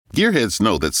Gearheads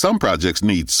know that some projects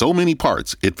need so many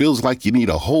parts, it feels like you need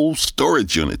a whole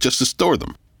storage unit just to store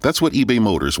them. That's what eBay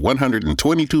Motors'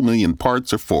 122 million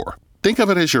parts are for. Think of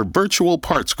it as your virtual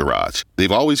parts garage.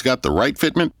 They've always got the right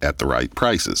fitment at the right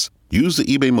prices. Use the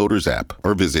eBay Motors app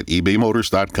or visit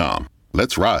ebaymotors.com.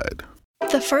 Let's ride.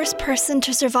 The first person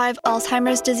to survive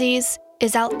Alzheimer's disease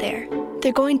is out there.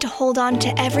 They're going to hold on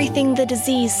to everything the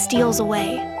disease steals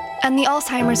away. And the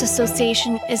Alzheimer's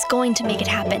Association is going to make it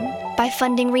happen by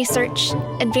funding research,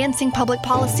 advancing public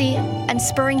policy, and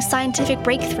spurring scientific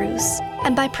breakthroughs,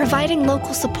 and by providing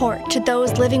local support to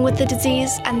those living with the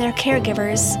disease and their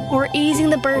caregivers. We're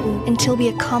easing the burden until we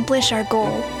accomplish our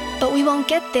goal. But we won't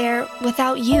get there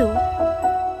without you.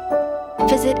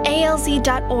 Visit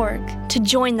alz.org to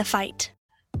join the fight.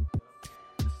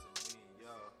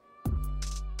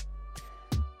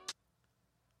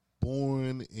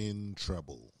 Born in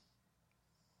Trouble.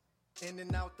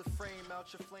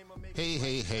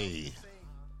 Hey.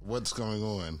 What's going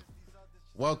on?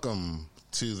 Welcome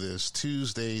to this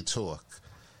Tuesday Talk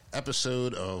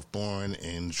episode of Born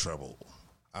in Trouble.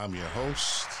 I'm your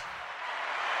host,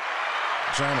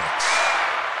 John X.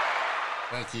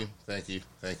 Thank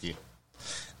you.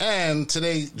 And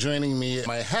today joining me,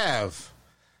 I have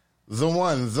the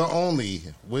one, the only,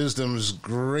 wisdom's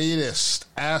greatest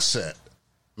asset,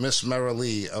 Miss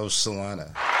Merrilee of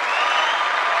Solana.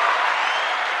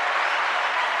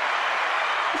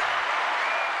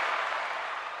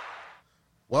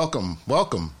 Welcome.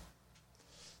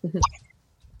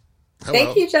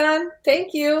 Thank you, John.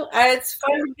 Thank you. It's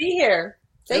fun to be here.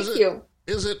 Thank you.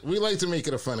 We like to make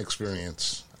it a fun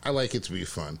experience. I like it to be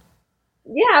fun.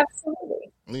 Yeah,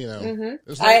 absolutely. You know,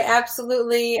 I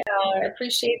absolutely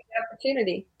appreciate the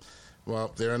opportunity.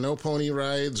 Well, there are no pony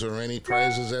rides or any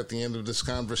prizes at the end of this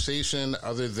conversation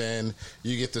other than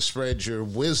you get to spread your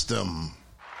wisdom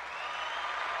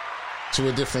to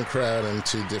a different crowd and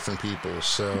to different people.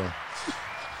 So,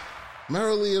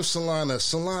 Merrilee of Solana.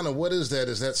 Solana, what is that?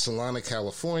 Is that Solana,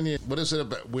 California? What is it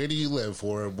about? Where do you live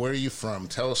or where are you from?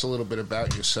 Tell us a little bit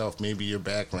about yourself, maybe your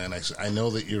background. I know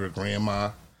that you're a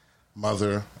grandma,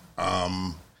 mother,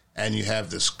 and you have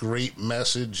this great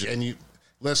message. And you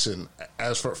listen,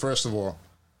 first of all,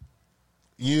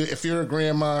 if you're a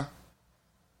grandma,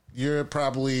 you're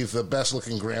probably the best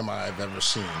looking grandma I've ever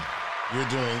seen. You're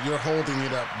holding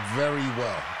it up very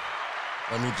well.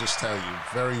 Let me just tell you,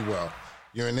 very well.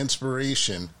 You're an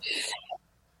inspiration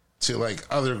to like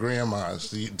other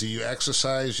grandmas. Do you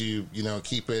exercise? You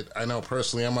keep it. I know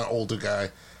personally, I'm an older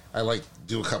guy. I like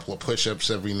do a couple of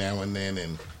push-ups every now and then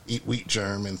and eat wheat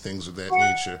germ and things of that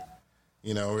nature.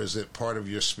 Or is it part of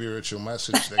your spiritual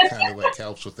message that kind of like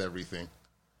helps with everything?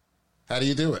 How do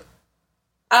you do it?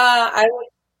 I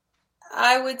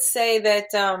would say that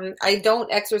I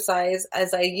don't exercise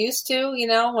as I used to,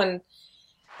 when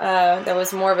that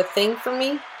was more of a thing for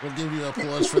me. We'll give you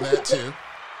applause for that, too.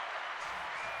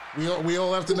 We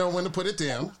all have to know when to put it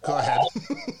down. Go ahead.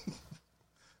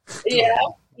 Yeah,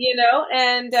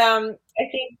 and I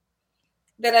think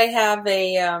that I have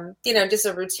a, just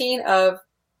a routine of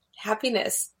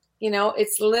happiness.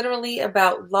 It's literally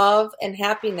about love and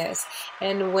happiness.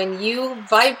 And when you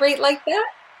vibrate like that...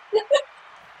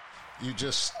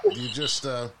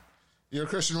 You're a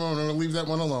Christian woman. I'm going to leave that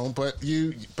one alone. But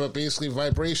basically,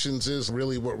 vibrations is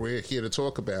really what we're here to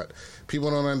talk about.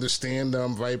 People don't understand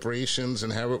vibrations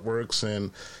and how it works.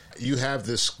 And you have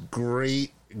this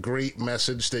great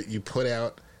message that you put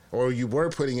out, or you were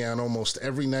putting out almost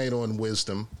every night on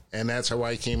wisdom. And that's how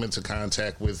I came into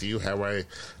contact with you, how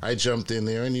I jumped in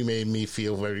there, and you made me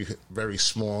feel very, very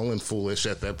small and foolish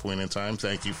at that point in time.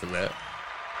 Thank you for that.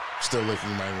 Still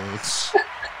licking my wounds.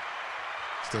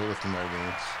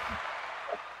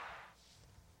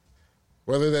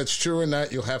 Whether that's true or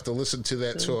not, you'll have to listen to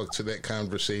that talk, to that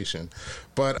conversation.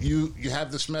 But you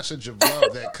have this message of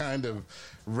love that kind of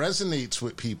resonates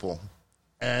with people.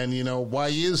 And, why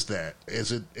is that?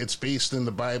 It's based in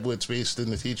the Bible, it's based in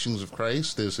the teachings of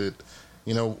Christ? Is it,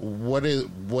 what is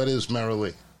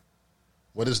Merrilee?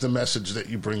 What is the message that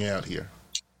you bring out here?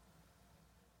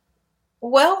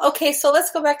 Well, okay, so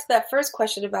let's go back to that first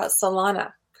question about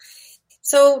Solana.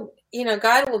 So,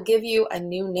 God will give you a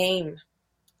new name.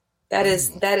 That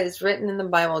is written in the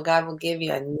Bible. God will give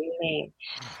you a new name.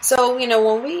 So,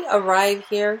 when we arrive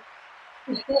here...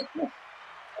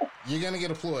 You're going to get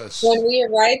applause. When we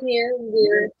arrive here,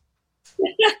 we're...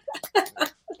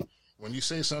 When you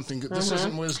say something good, this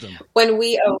isn't wisdom. When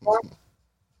we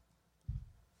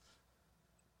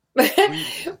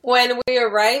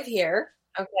arrive here,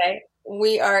 okay,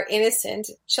 we are innocent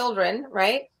children,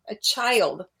 right? A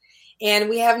child. And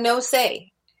we have no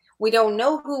say. We don't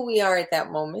know who we are at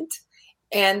that moment.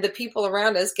 and the people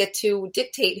around us get to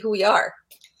dictate who we are.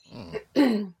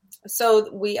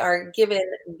 So we are given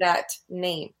that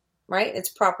name, right? It's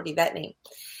property, that name.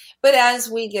 But as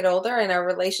we get older and our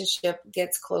relationship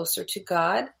gets closer to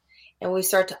God, and we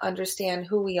start to understand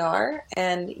who we are,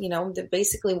 and, that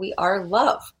basically we are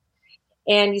love.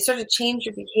 And you start to change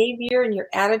your behavior and your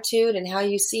attitude and how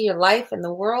you see your life and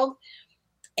the world.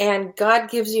 And God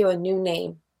gives you a new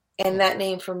name. And that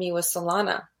name for me was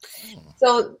Solana.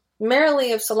 So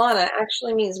Merrilee of Solana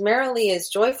actually means Merrilee is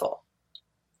joyful.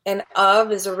 And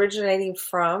of is originating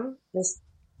from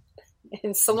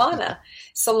in Solana.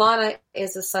 Solana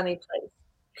is a sunny place.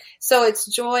 So it's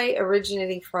joy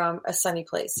originating from a sunny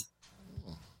place.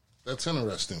 That's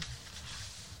interesting.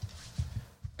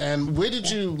 And where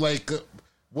did you,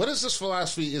 what is this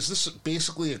philosophy? Is this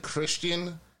basically a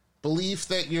Christian belief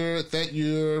that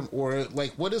you're, or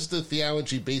what is the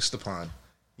theology based upon?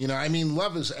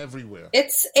 Love is everywhere.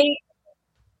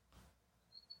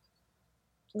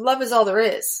 Love is all there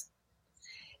is.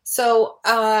 So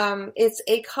it's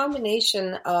a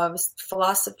combination of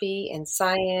philosophy and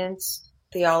science,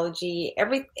 theology,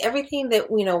 everything that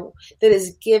that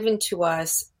is given to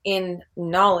us in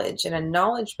knowledge and a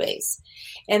knowledge base.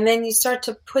 And then you start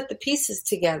to put the pieces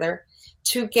together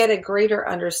to get a greater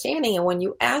understanding. And when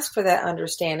you ask for that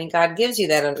understanding, God gives you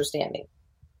that understanding.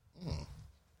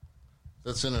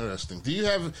 That's interesting. Do you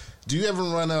ever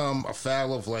run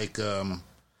afoul of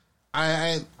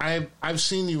I've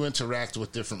seen you interact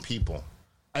with different people,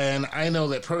 and I know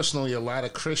that personally a lot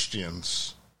of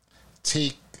Christians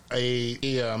take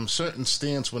a certain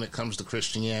stance when it comes to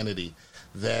Christianity,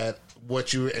 that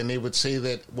they would say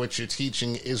that what you're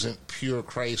teaching isn't pure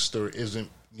Christ or isn't,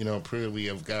 purely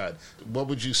of God. What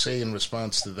would you say in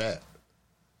response to that?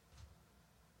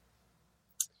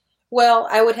 Well,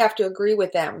 I would have to agree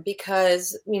with them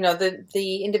because,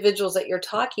 the individuals that you're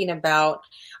talking about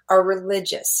are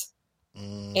religious.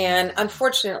 And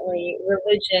unfortunately,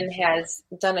 religion has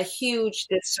done a huge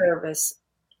disservice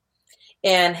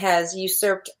and has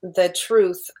usurped the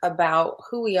truth about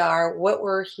who we are, what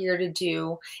we're here to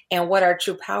do, and what our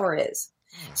true power is.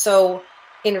 So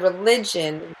in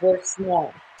religion, we're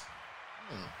small.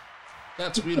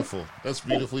 That's beautiful. That's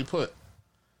beautifully put.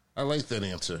 I like that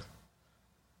answer.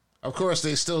 Of course,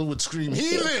 they still would scream,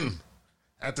 heathen,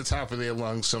 at the top of their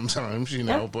lungs sometimes,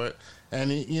 but,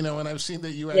 and I've seen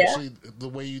that you actually, the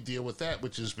way you deal with that,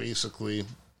 which is basically,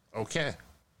 okay.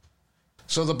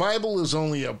 So the Bible is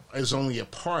only a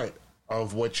part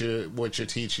of what you're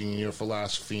teaching in your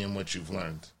philosophy and what you've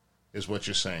learned, is what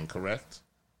you're saying, correct?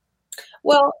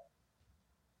 Well,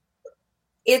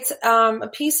 it's a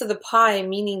piece of the pie,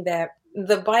 meaning that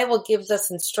the Bible gives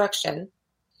us instruction,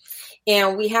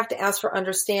 and we have to ask for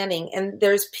understanding. And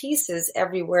there's pieces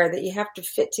everywhere that you have to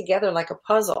fit together like a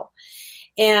puzzle.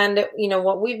 And,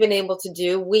 what we've been able to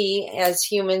do, we as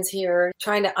humans here,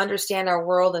 trying to understand our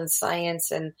world and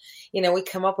science, and, we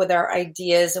come up with our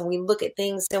ideas and we look at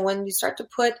things. And when you start to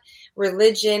put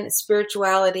religion,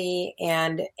 spirituality,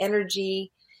 and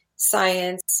energy,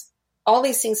 science, all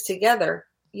these things together,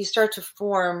 you start to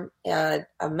form a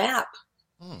map.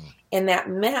 And that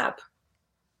map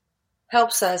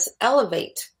helps us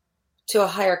elevate to a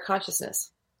higher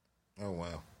consciousness. Oh,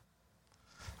 wow.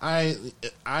 I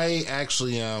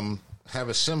actually have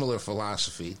a similar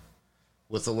philosophy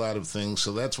with a lot of things,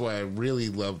 so that's why I really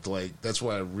love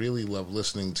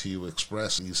listening to you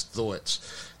express these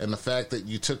thoughts, and the fact that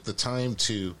you took the time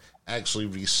to actually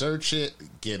research it,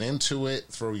 get into it,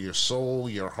 throw your soul,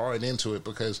 your heart into it,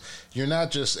 because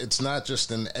it's not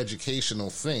just an educational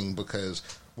thing, because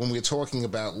when we're talking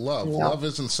about love, love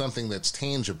isn't something that's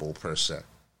tangible per se.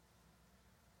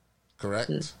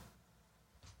 Correct?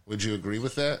 Would you agree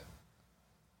with that?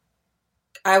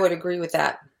 I would agree with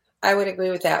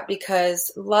that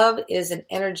because love is an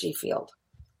energy field.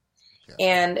 Yeah.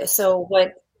 And so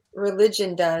what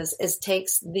religion does is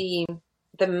takes the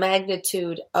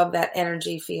magnitude of that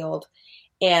energy field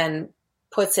and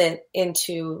puts it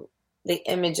into the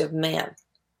image of man.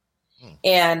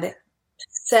 And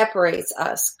separates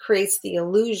us, creates the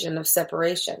illusion of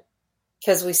separation,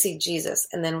 because we see Jesus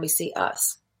and then we see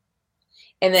us.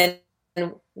 And then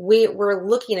we're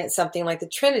looking at something like the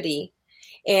Trinity,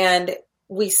 and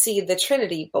we see the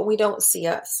Trinity, but we don't see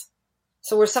us.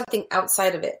 So we're something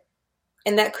outside of it.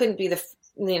 And that couldn't be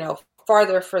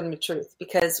farther from the truth,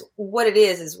 because what it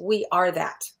is we are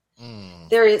that.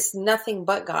 There is nothing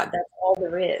but God. That's all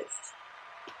there is.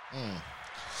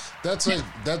 That's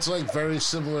very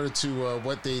similar to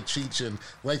what they teach, and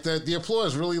the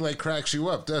applause really cracks you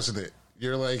up, doesn't it?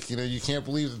 You're you can't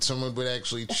believe that someone would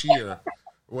actually cheer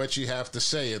what you have to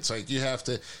say. It's like you have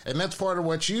to, and that's part of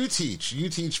what you teach. You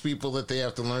teach people that they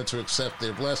have to learn to accept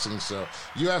their blessings. So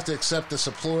you have to accept this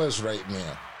applause right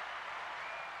now.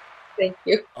 Thank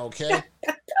you. Okay?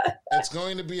 It's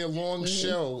going to be a long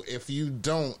show if you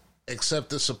don't accept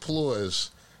this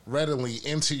applause readily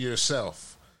into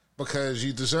yourself, because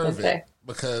you deserve it.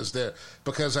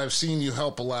 Because I've seen you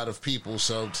help a lot of people.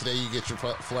 So today you get your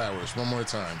flowers. One more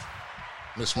time.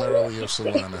 Miss Merrilee of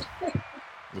Solana.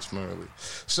 Miss Merrilee.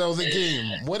 So the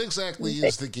game. What exactly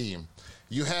is the game?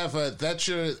 You have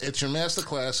it's your master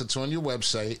class. It's on your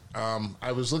website.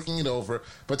 I was looking it over,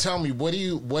 but tell me, what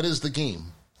is the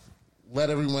game? Let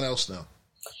everyone else know.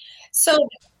 So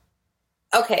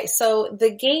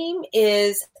the game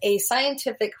is a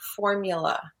scientific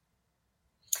formula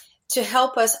to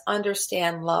help us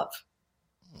understand love.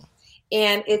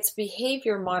 And it's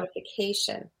behavior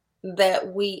modification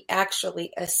that we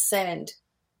actually ascend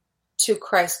to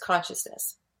Christ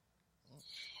consciousness.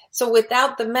 So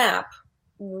without the map,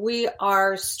 we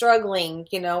are struggling,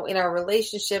 in our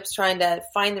relationships, trying to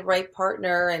find the right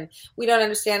partner, and we don't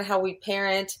understand how we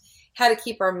parent, how to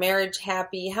keep our marriage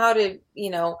happy, how to,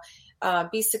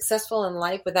 be successful in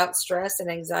life without stress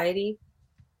and anxiety,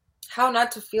 how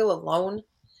not to feel alone,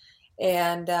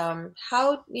 and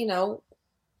how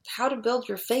to build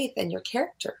your faith and your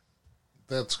character.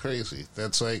 That's crazy.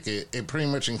 That's like, it pretty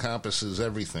much encompasses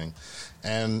everything.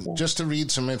 And just to read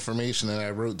some information that I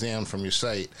wrote down from your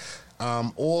site,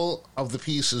 all of the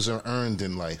pieces are earned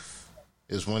in life,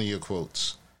 is one of your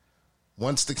quotes.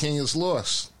 Once the king is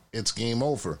lost, it's game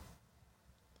over.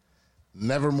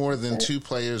 Never more than 2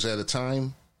 players at a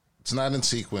time. It's not in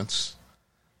sequence.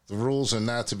 The rules are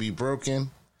not to be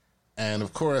broken. And,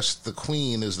 of course, the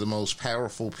queen is the most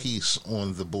powerful piece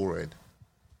on the board.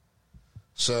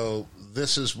 So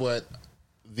this is what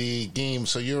the game...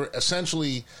 So you're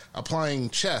essentially applying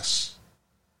chess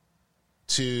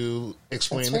to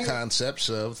explain the concepts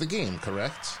of the game,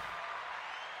 correct?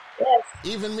 Yes.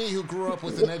 Even me, who grew up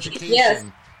with an education... Yes.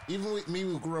 Even with me,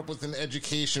 who grew up with an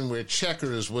education where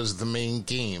checkers was the main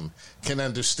game, can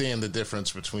understand the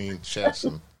difference between chess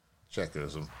and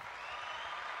checkers.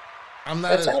 I'm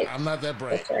not that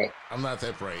bright. That's right. I'm not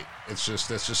that bright. That's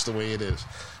just the way it is.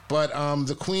 But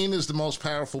the queen is the most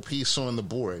powerful piece on the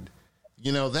board.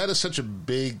 That is such a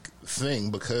big thing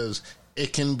because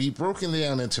it can be broken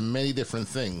down into many different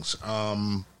things,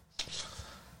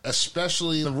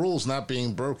 especially the rules not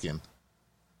being broken.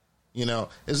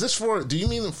 Is this do you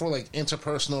mean for like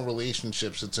interpersonal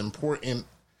relationships? It's important.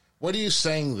 What are you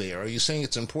saying there? Are you saying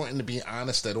it's important to be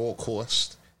honest at all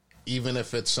costs, even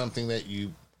if it's something that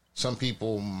some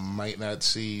people might not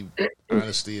see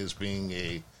honesty as being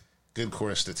a good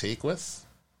course to take with?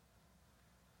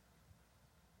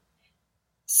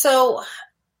 So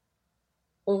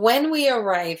when we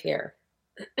arrive here,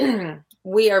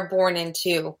 we are born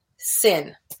into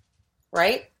sin,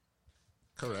 right?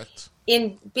 Correct.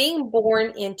 In being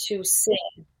born into sin,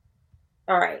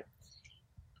 all right,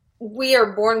 we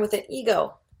are born with an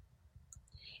ego,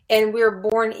 and we're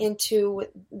born into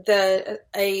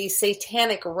a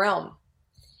satanic realm.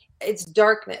 It's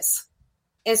darkness.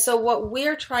 And so what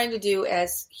we're trying to do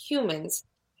as humans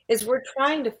is we're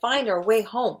trying to find our way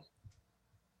home.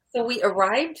 So we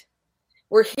arrived,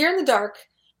 we're here in the dark,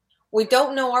 we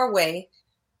don't know our way,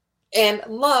 and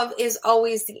love is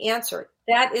always the answer.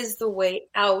 That is the way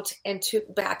out and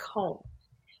back home.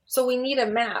 So we need a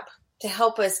map to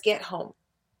help us get home.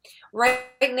 Right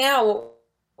now, what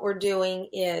we're doing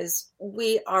is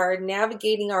we are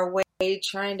navigating our way,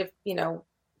 trying to,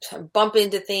 bump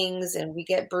into things, and we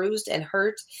get bruised and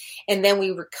hurt, and then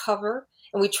we recover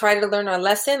and we try to learn our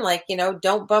lesson, like,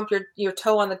 don't bump your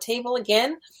toe on the table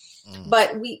again.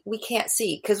 But we can't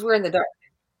see because we're in the dark.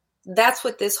 That's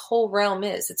what this whole realm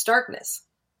is. It's darkness.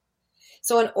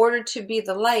 So in order to be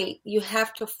the light, you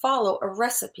have to follow a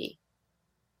recipe.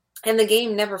 And the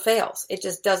game never fails. It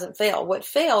just doesn't fail. What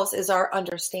fails is our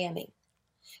understanding.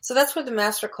 So that's where the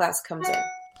masterclass comes in.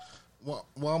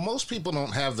 Well, most people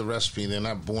don't have the recipe. They're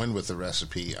not born with the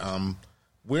recipe.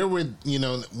 Where would,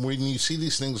 when you see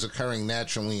these things occurring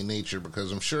naturally in nature,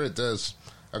 because I'm sure it does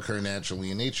occur naturally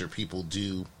in nature, people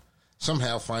do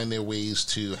somehow find their ways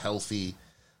to healthy,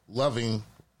 loving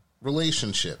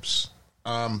relationships.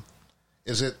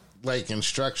 Is it like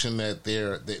instruction that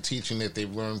they're teaching that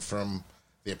they've learned from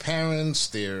their parents,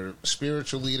 their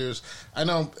spiritual leaders? I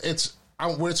know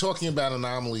we're talking about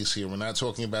anomalies here. We're not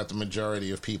talking about the majority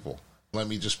of people. Let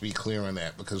me just be clear on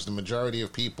that, because the majority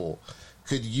of people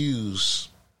could use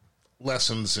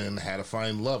lessons in how to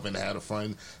find love and how to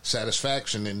find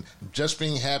satisfaction and just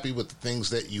being happy with the things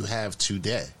that you have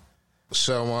today.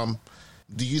 So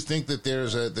Do you think that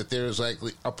there's like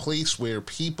a place where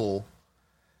people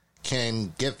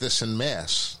can get this en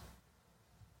masse?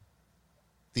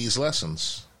 These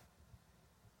lessons,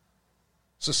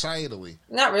 societally?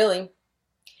 Not really.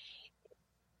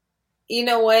 You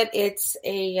know what? It's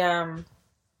the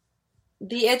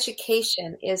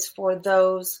education is for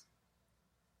those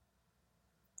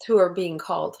who are being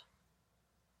called.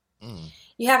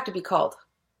 You have to be called.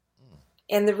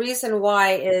 And the reason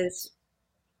why is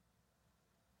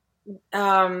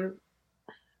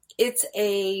it's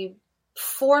a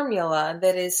formula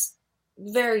that is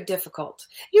very difficult.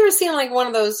 You ever seen like one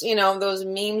of those, those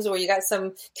memes where you got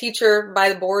some teacher by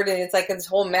the board and it's like this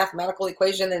whole mathematical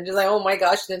equation and just like, oh my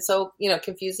gosh, and it's so,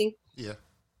 confusing. Yeah.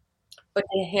 But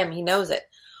to him, he knows it.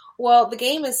 Well, the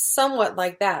game is somewhat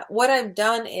like that. What I've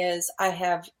done is I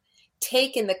have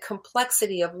taken the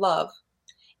complexity of love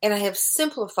and I have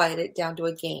simplified it down to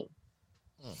a game.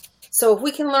 So if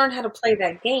we can learn how to play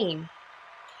that game,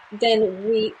 then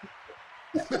we...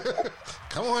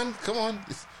 Come on.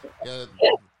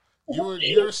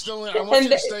 You're still in. I want you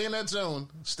to stay in that zone.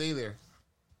 Stay there.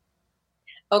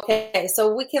 Okay,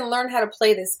 so we can learn how to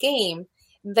play this game,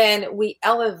 then we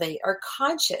elevate. Our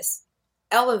conscious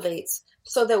elevates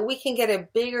so that we can get a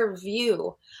bigger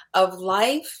view of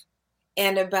life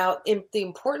and about the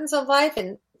importance of life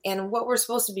and what we're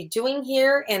supposed to be doing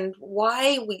here and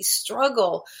why we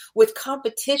struggle with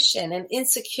competition and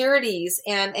insecurities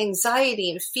and anxiety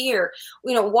and fear.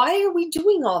 Why are we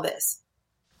doing all this?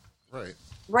 Right.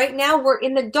 Right now we're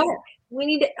in the dark. We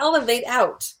need to elevate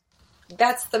out.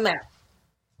 That's the map.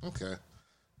 Okay.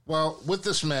 Well, with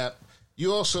this map,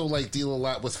 you also deal a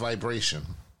lot with vibration.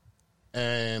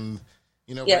 And,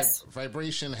 yes.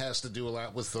 Vibration has to do a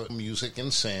lot with music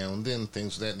and sound and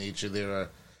things of that nature. There are,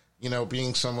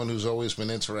 being someone who's always been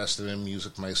interested in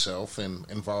music myself and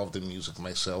involved in music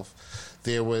myself,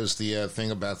 there was the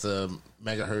thing about the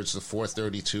megahertz, the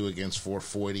 432 against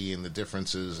 440 and the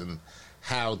differences and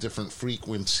how different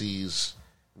frequencies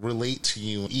relate to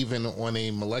you, even on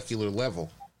a molecular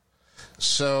level.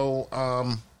 So,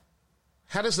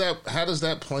 how does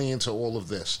that play into all of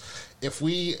this?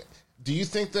 Do you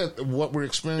think that what we're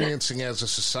experiencing as a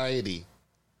society,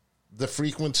 the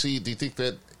frequency, do you think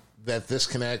that this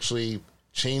can actually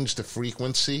change the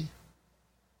frequency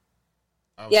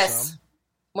of yes,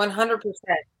 100%.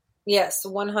 Yes,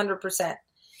 100%.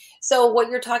 So what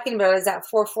you're talking about is that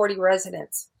 440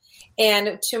 resonance.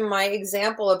 And to my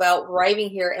example about arriving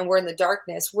here and we're in the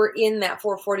darkness, we're in that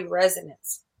 440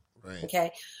 resonance. Right.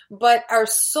 Okay. But our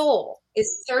soul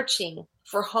is searching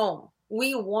for home.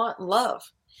 We want love.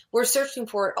 We're searching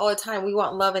for it all the time. We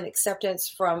want love and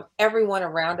acceptance from everyone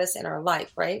around us in our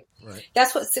life, right? Right.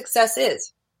 That's what success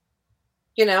is.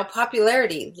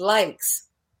 Popularity, likes,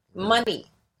 money,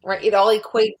 right? It all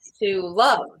equates to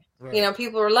love. Right.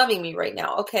 People are loving me right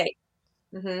now. Okay.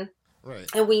 Mm-hmm. Right.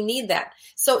 And we need that.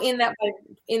 So in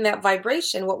that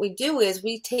vibration, what we do is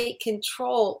we take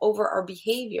control over our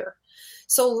behavior.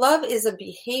 So love is a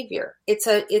behavior. It's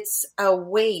a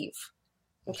wave.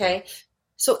 Okay.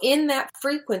 So in that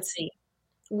frequency,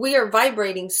 we are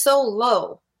vibrating so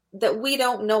low that we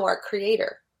don't know our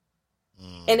creator.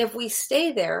 And if we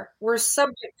stay there, we're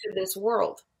subject to this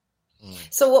world.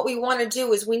 So what we want to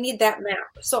do is we need that map.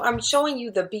 So I'm showing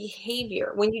you the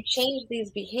behavior. When you change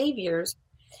these behaviors,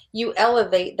 you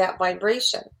elevate that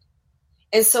vibration.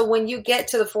 And so when you get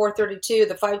to the 432,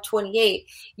 the 528,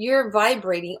 you're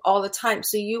vibrating all the time.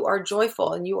 So you are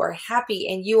joyful and you are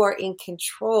happy and you are in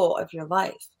control of your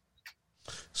life.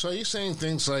 So are you saying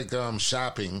things like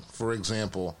shopping, for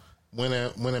example, when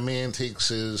a man takes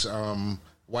his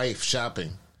wife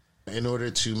shopping in order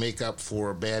to make up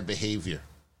for bad behavior,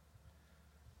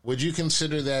 would you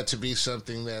consider that to be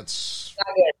something that's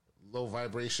low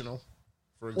vibrational,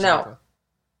 for example?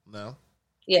 No?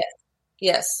 Yes.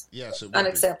 Yes, it would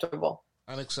unacceptable.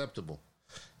 Be. Unacceptable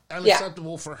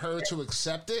for her to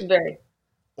accept it? Very.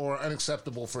 Or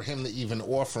unacceptable for him to even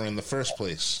offer in the first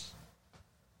place?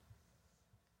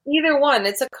 Either one.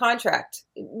 It's a contract.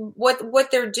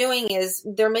 What they're doing is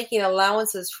they're making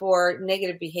allowances for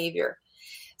negative behavior.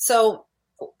 So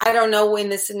I don't know in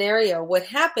this scenario what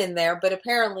happened there, but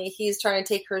apparently he's trying to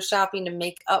take her shopping to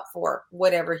make up for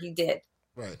whatever he did.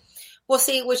 Right. Well,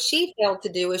 see, what she failed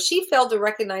to do is she failed to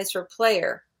recognize her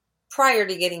player prior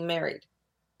to getting married.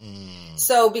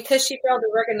 So because she failed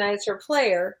to recognize her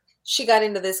player, she got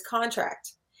into this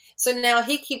contract. So now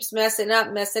he keeps messing up,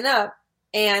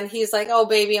 and he's like, oh,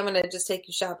 baby, I'm going to just take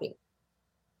you shopping.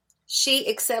 She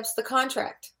accepts the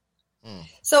contract.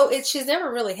 So she's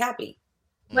never really happy.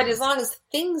 But as long as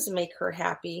things make her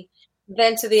happy,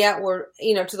 then to the outward,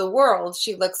 to the world,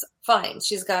 she looks fine.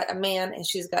 She's got a man and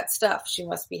she's got stuff. She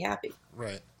must be happy.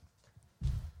 Right.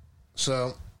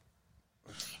 So.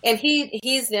 And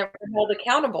he's never held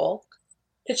accountable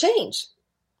to change.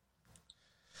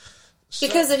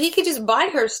 Because if he could just buy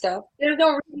her stuff, there's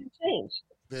no reason to change.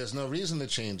 There's no reason to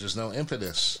change. There's no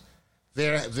impetus.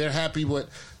 They're happy with,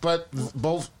 but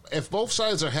if both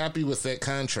sides are happy with that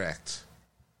contract,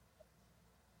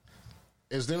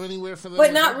 is there anywhere for them?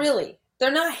 But not really.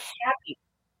 They're not happy.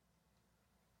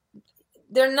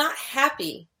 They're not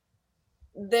happy.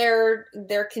 They're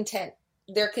content.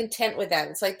 They're content with that.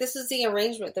 It's like, this is the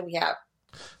arrangement that we have.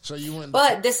 So you went.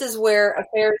 But this is where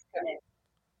affairs come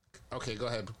in. Okay, go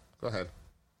ahead. Go ahead.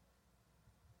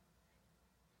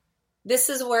 This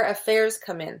is where affairs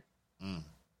come in.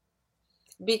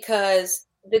 Because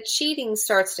the cheating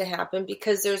starts to happen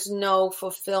because there's no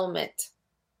fulfillment.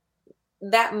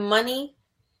 That money,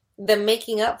 the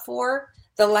making up for,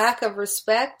 the lack of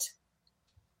respect,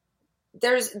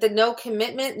 there's the no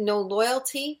commitment, no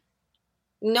loyalty,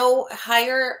 no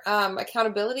higher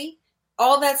accountability.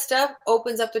 All that stuff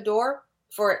opens up the door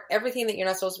for everything that you're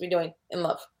not supposed to be doing in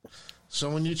love. So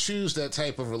when you choose that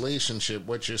type of relationship,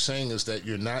 what you're saying is that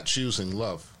you're not choosing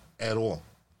love at all.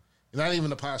 Not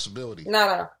even a possibility. Not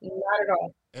at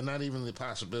all. And not even the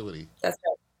possibility. That's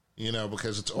right.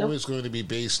 Because it's always going to be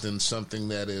based in something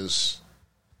that is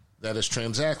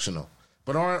transactional.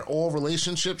 But aren't all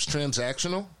relationships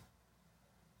transactional?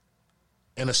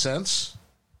 In a sense?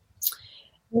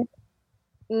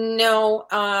 No.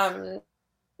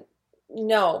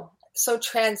 No. So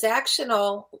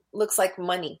transactional looks like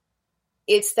money.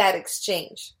 It's that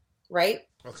exchange, right?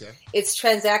 Okay. It's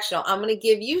transactional. I'm going to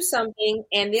give you something,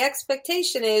 and the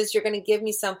expectation is you're going to give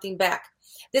me something back.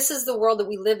 This is the world that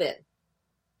we live in.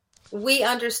 We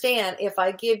understand if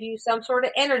I give you some sort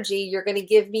of energy, you're going to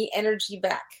give me energy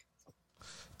back.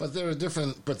 But there are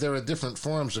different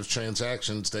forms of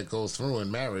transactions that go through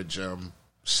in marriage.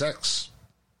 Sex,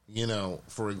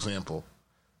 for example,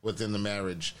 within the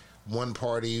marriage, one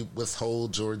party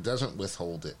withholds or doesn't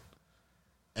withhold it.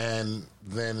 And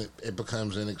then it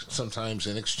becomes sometimes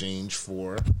in exchange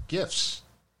for gifts.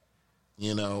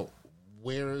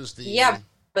 Where is the... Yeah,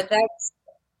 but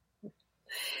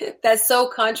that's so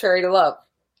contrary to love.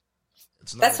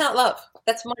 That's not love.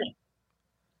 That's money.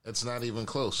 It's not even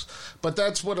close. But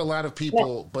that's what a lot of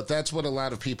people... Yeah. But that's what a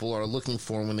lot of people are looking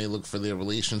for when they look for their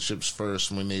relationships first,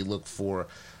 when they look for...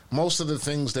 Most of the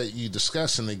things that you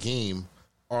discuss in the game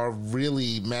are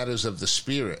really matters of the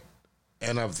spirit.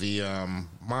 And of the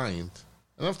mind,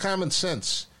 and of common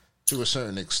sense, to a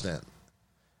certain extent.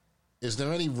 Is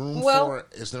there any room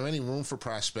for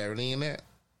prosperity in that?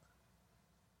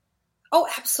 Oh,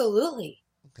 absolutely.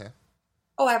 Okay.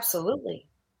 Oh, absolutely.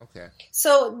 Okay.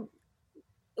 So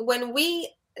when we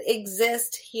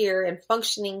exist here and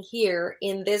functioning here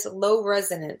in this low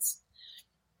resonance,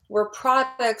 we're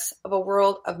products of a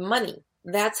world of money.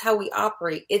 That's how we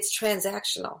operate. It's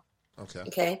transactional. Okay.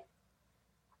 Okay.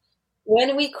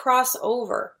 When we cross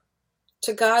over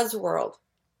to God's world,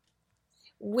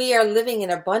 we are living in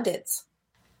abundance.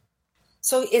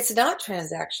 So it's not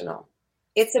transactional.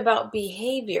 It's about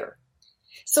behavior.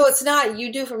 So it's not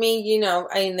you do for me,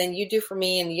 and then you do for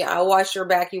me, and I'll wash your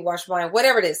back, you wash mine,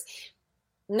 whatever it is.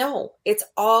 No, it's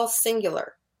all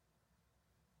singular.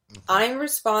 Okay. I'm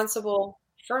responsible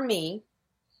for me.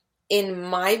 In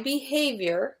my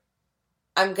behavior,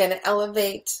 I'm going to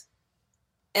elevate,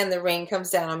 and the rain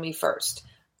comes down on me first.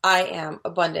 I am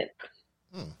abundant.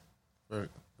 Very,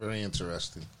 very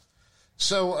interesting.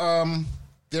 So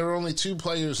there are only two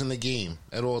players in the game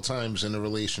at all times in a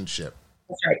relationship.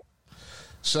 That's right.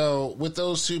 So with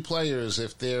those two players,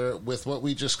 if they're with what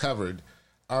we just covered,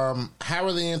 how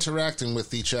are they interacting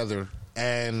with each other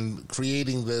and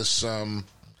creating this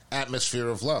atmosphere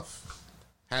of love?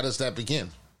 How does that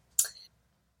begin?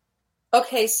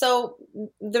 Okay, so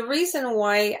the reason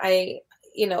why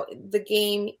the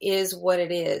game is what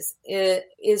it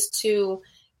is to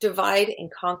divide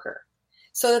and conquer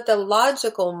so that the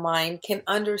logical mind can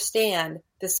understand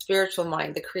the spiritual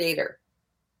mind, the creator.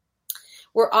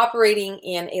 We're operating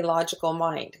in a logical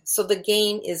mind. So the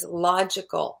game is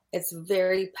logical. It's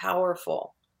very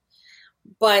powerful.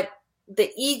 But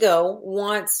the ego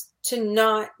wants to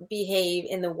not behave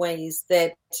in the ways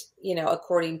that,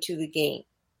 according to the game.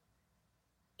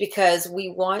 Because we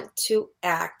want to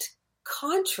act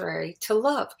contrary to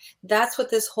love. That's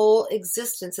what this whole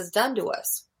existence has done to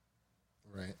us.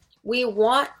 Right. We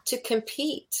want to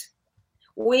compete.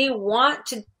 We want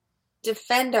to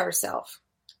defend ourselves.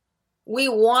 We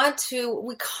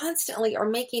constantly are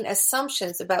making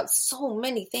assumptions about so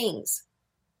many things.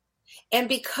 And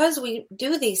because we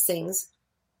do these things,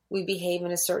 we behave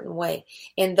in a certain way.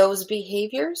 And those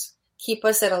behaviors keep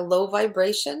us at a low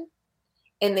vibration,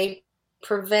 and they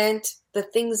prevent the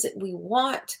things that we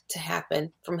want to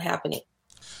happen from happening.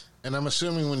 And I'm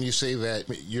assuming when you say that,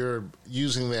 you're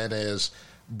using that as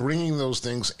bringing those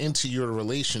things into your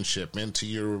relationship, into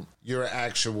your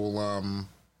actual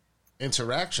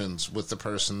interactions with the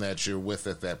person that you're with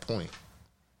at that point.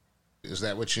 Is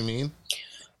that what you mean?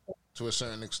 To a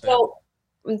certain extent? Well,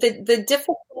 the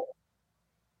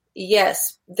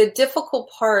difficult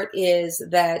part is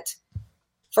that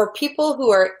for people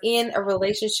who are in a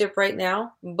relationship right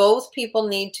now, both people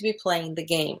need to be playing the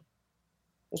game.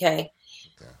 Okay.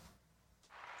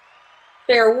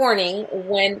 Fair warning,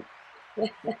 when throw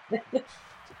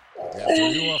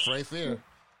you off right there.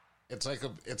 It's like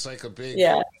a big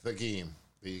the game.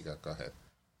 There you go. Go ahead.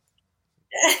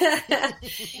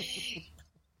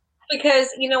 Because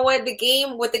you know what the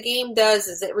game does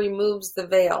is it removes the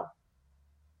veil.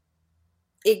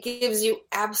 It gives you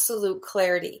absolute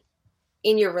clarity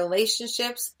in your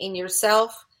relationships, in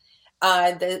yourself,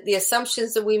 the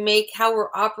assumptions that we make, how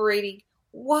we're operating,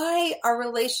 why our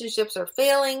relationships are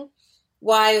failing,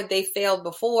 why they failed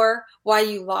before, why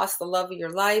you lost the love of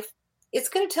your life. It's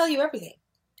going to tell you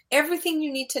everything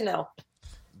you need to know.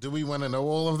 Do we want to know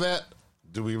all of that?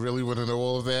 Do we really want to know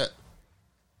all of that?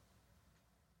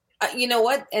 You know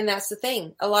what? And that's the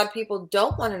thing. A lot of people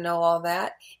don't want to know all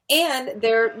that, and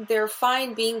they're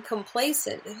fine being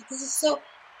complacent. This is so.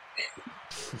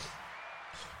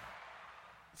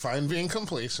 Fine being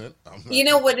complacent. You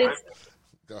know what is?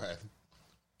 Go ahead.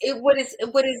 What is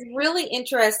really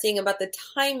interesting about the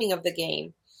timing of the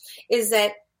game is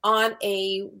that on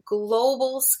a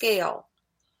global scale,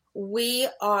 we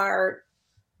are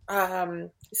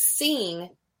seeing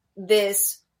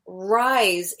this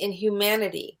rise in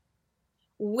humanity.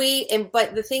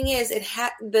 But the thing is,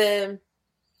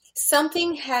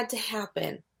 something had to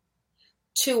happen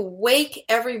to wake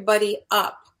everybody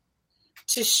up,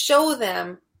 to show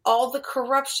them all the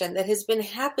corruption that has been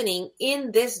happening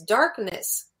in this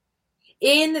darkness,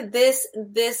 in this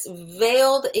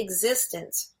veiled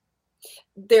existence.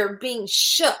 They're being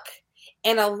shook,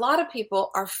 and a lot of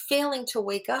people are failing to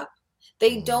wake up.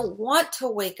 They don't want to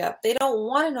wake up. They don't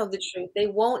want to know the truth. They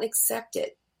won't accept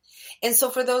it. And so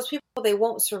for those people, they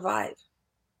won't survive.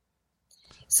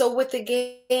 So with the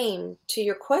game, to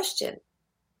your question,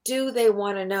 do they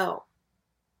want to know?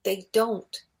 They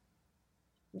don't.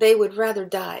 They would rather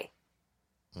die.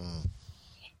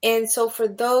 And so for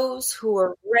those who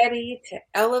are ready to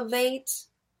elevate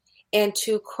and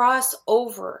to cross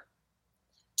over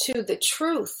to the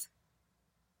truth,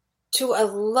 to a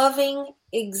loving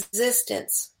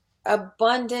existence,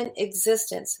 abundant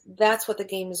existence, that's what the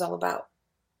game is all about.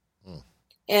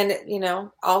 And,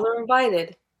 all are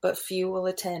invited, but few will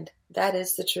attend. That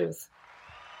is the truth.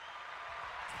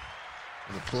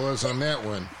 An applause on that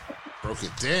one. Broke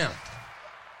it down.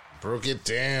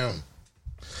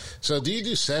 So do you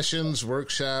do sessions,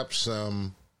 workshops?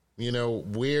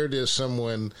 Where does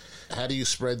how do you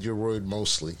spread your word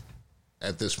mostly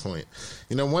at this point?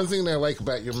 One thing that I like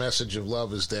about your message of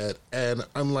love is that, and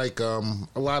unlike a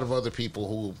lot of other people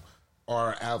who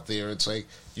are out there, it's like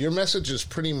your message is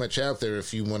pretty much out there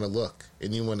if you want to look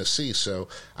and you want to see. So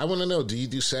I want to know, do you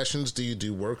do sessions? Do you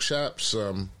do workshops?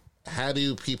 How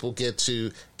do people get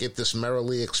this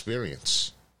Merrilee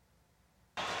experience?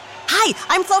 Hi,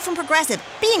 I'm Flo from Progressive.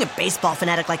 Being a baseball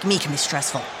fanatic like me can be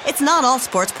stressful. It's not all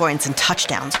sports points and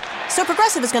touchdowns. So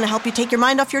Progressive is going to help you take your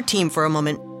mind off your team for a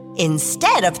moment.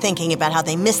 Instead of thinking about how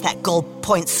they missed that goal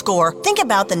point score, think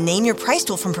about the Name Your Price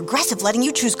tool from Progressive, letting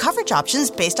you choose coverage options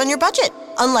based on your budget,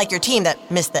 unlike your team that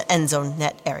missed the end zone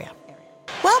net area.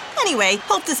 Well, anyway,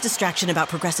 hope this distraction about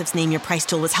Progressive's Name Your Price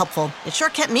tool was helpful. It sure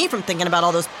kept me from thinking about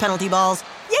all those penalty balls.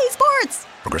 Yay, sports!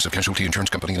 Progressive Casualty Insurance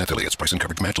Company and Affiliates. Price and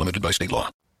coverage match limited by state law.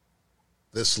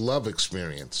 This love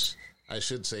experience, I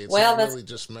should say, it's not really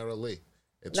just Merrilee.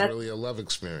 It's really a love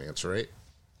experience, right?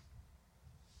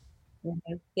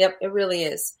 Mm-hmm. Yep, it really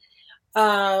is.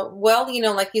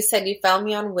 Like you said, you found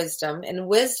me on Wisdom, and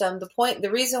Wisdom,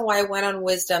 the reason why I went on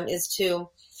Wisdom is to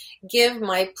give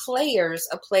my players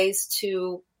a place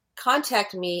to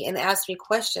contact me and ask me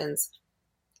questions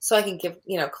so I can give,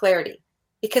 clarity,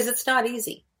 because it's not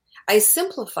easy. I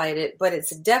simplified it, but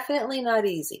it's definitely not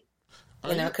easy.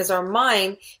 Because our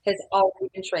mind has already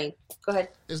been trained. Go ahead.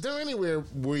 Is there anywhere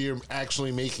where you're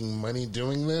actually making money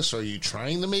doing this? Are you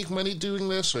trying to make money doing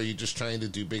this? Or are you just trying to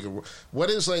do bigger work?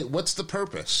 What's the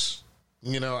purpose?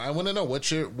 I want to know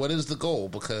what is the goal,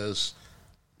 because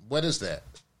what is that?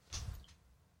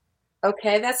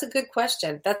 Okay, that's a good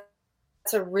question.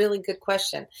 a really good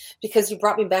question, because you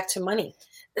brought me back to money.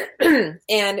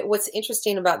 And what's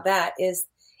interesting about that is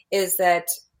that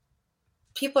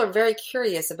people are very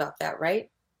curious about that, right?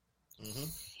 Mm-hmm.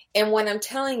 And when I'm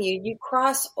telling you, you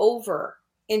cross over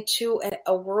into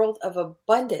a world of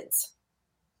abundance,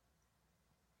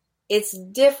 it's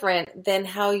different than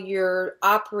how you're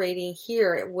operating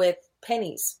here with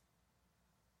pennies,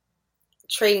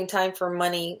 trading time for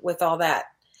money with all that.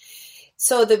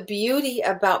 So the beauty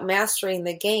about mastering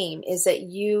the game is that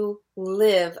you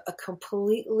live a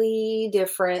completely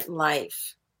different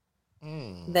life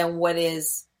than what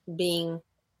is being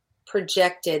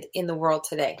projected in the world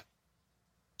today.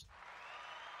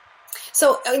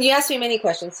 So you asked me many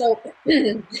questions. So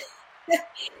I'm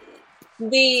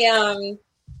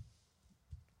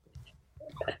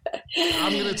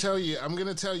going to tell you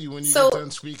when you get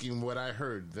done speaking what I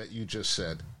heard that you just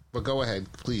said. But go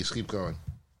ahead, please keep going.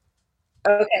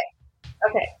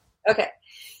 Okay.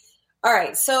 All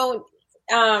right. So,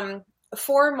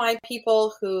 for my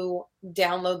people who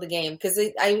download the game, because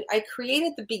I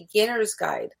created the beginner's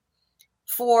guide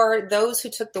for those who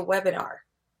took the webinar.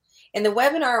 And the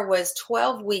webinar was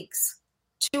 12 weeks,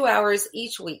 2 hours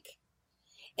each week.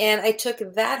 And I took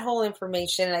that whole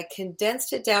information and I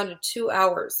condensed it down to 2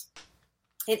 hours.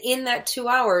 And in that 2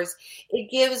 hours, it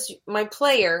gives my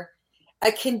player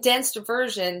a condensed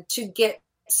version to get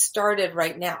started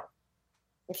right now.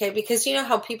 Okay, because you know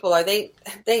how people are. They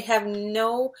have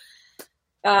no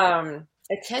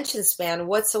attention span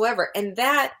whatsoever. And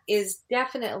that is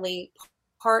definitely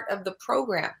part of the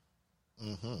program.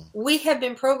 Mm-hmm. We have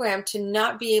been programmed to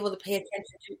not be able to pay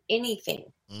attention to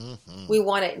anything. Mm-hmm. We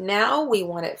want it now. We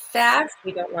want it fast.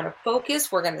 We don't want to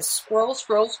focus. We're going to scroll.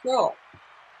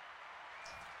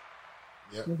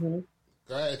 Yep. Mm-hmm.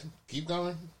 Go ahead. Keep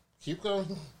going.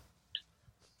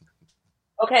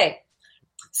 Okay.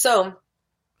 So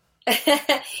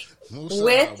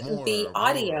with the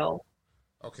audio.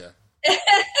 Okay.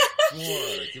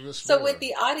 More. Give us so more. With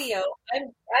the audio,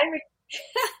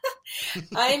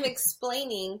 I'm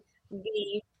explaining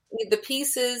the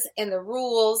pieces and the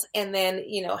rules, and then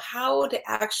how to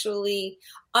actually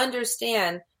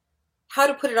understand how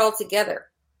to put it all together.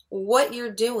 What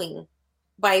you're doing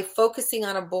by focusing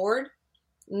on a board,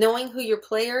 knowing who your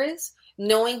player is,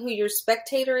 knowing who your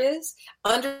spectator is,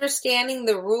 understanding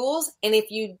the rules. And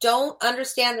if you don't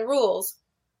understand the rules,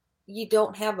 you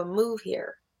don't have a move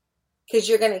here, because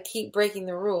you're going to keep breaking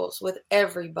the rules with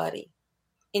everybody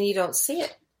and you don't see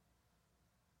it.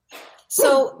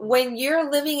 So when you're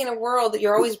living in a world that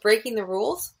you're always breaking the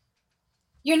rules,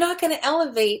 you're not going to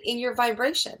elevate in your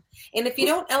vibration. And if you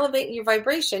don't elevate in your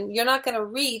vibration, you're not going to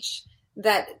reach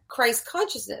that Christ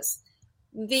consciousness,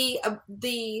 the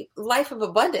life of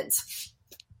abundance,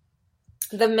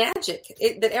 the magic,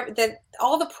 that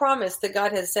all the promise that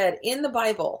God has said in the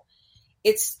Bible.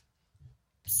 It's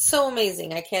so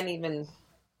amazing. You can't even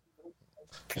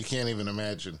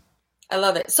imagine. I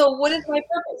love it. So what is my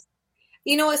purpose?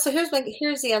 You know what? So here's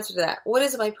the answer to that. What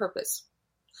is my purpose?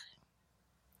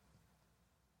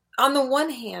 On the one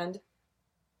hand,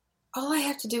 all I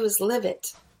have to do is live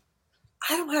it.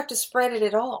 I don't have to spread it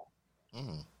at all.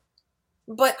 Mm.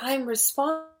 But I'm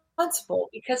responsible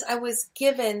because I was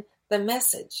given the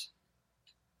message.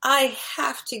 I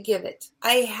have to give it.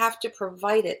 I have to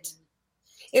provide it.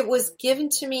 It was given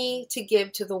to me to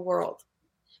give to the world.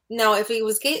 Now, if it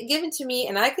was given to me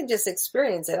and I could just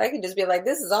experience it, I could just be like,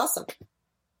 this is awesome.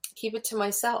 Keep it to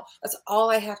myself. That's all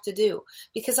I have to do,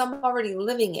 because I'm already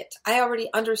living it. I already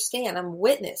understand. I'm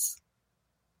witness.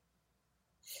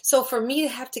 So for me to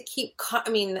have to keep,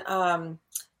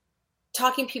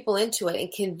 talking people into it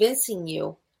and convincing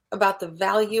you about the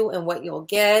value and what you'll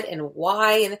get and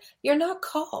why, and you're not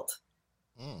called.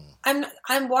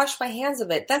 I'm washed my hands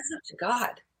of it. That's up to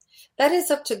God. That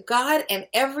is up to God and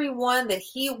everyone that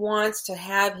He wants to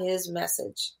have His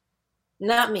message,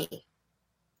 not me.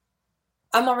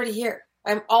 I'm already here.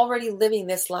 I'm already living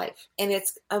this life, and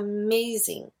it's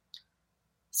amazing.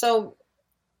 So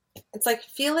it's like,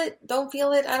 feel it, don't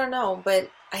feel it, I don't know, but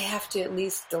I have to at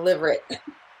least deliver it.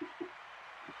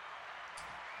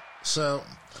 So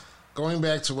going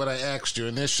back to what I asked you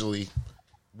initially,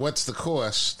 what's the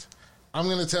cost? I'm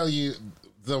going to tell you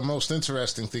the most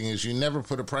interesting thing is you never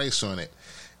put a price on it.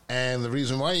 And the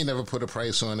reason why you never put a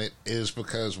price on it is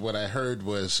because what I heard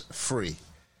was free.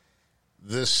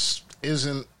 This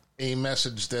isn't a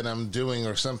message that I'm doing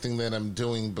or something that I'm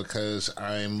doing because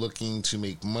I'm looking to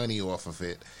make money off of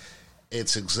it.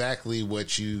 It's exactly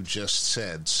what you just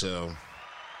said. So,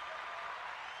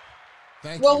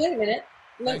 thank you. Well, wait a minute.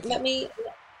 Let me.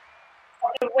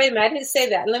 Wait a minute. I didn't say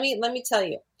that. Let me tell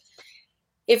you.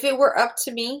 If it were up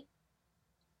to me,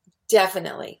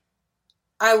 Definitely.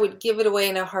 I would give it away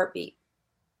in a heartbeat.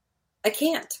 I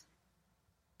can't.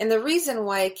 And the reason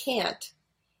why I can't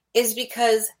is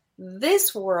because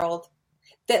this world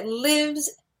that lives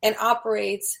and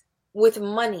operates with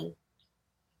money,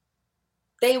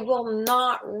 they will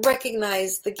not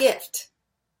recognize the gift.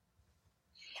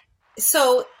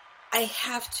 So I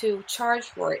have to charge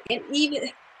for it. And even...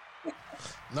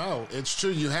 No, it's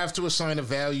true. You have to assign a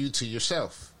value to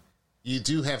yourself. You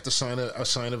do have to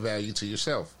assign a value to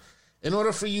yourself. In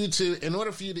order for you to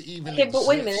even Okay, but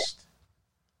wait a minute.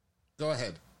 Go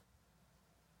ahead.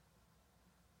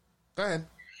 Go ahead.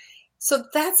 So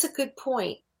that's a good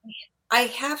point. I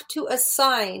have to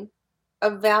assign a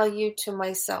value to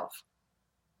myself.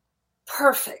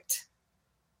 Perfect.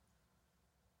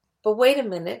 But wait a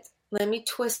minute. Let me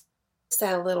twist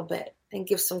that a little bit and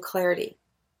give some clarity.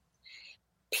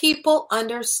 People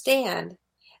understand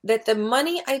that the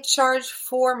money I charge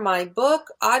for my book,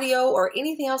 audio, or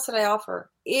anything else that I offer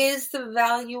is the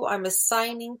value I'm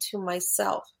assigning to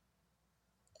myself.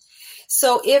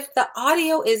 So if the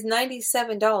audio is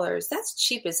 $97, that's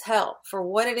cheap as hell. For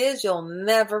what it is, you'll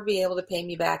never be able to pay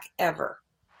me back ever.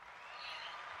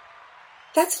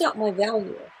 That's not my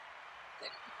value.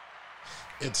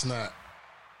 It's not.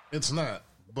 It's not.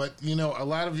 But, you know, a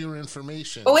lot of your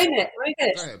information... Oh, wait a minute. Let me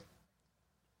finish.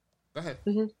 Go ahead.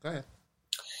 Mm-hmm. Go ahead.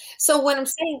 So what I'm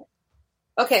saying,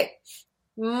 okay,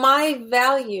 my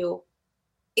value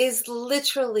is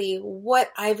literally what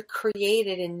I've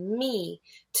created in me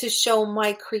to show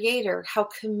my creator how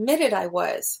committed I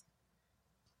was.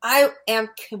 I am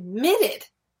committed.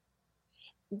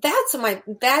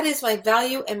 That is my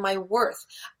value and my worth.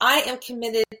 I am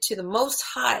committed to the Most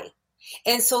High.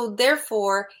 And so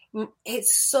therefore,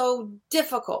 it's so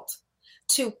difficult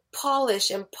to polish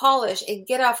and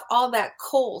get off all that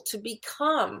coal to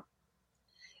become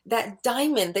that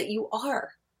diamond that you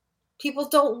are. People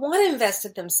don't want to invest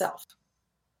in themselves.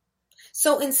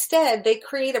 So instead, they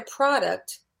create a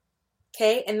product,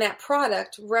 okay, and that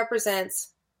product represents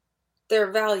their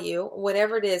value,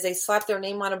 whatever it is. They slap their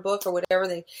name on a book or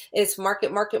whatever. It's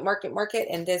market,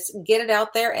 and just get it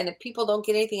out there. And if people don't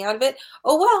get anything out of it,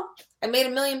 oh, well, I made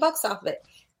 $1 million off of it.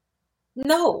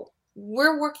 No,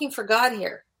 we're working for God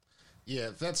here. Yeah,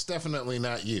 that's definitely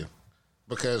not you.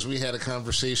 Because we had a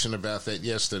conversation about that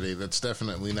yesterday. That's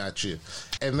definitely not you.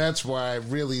 And that's why I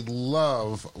really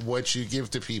love what you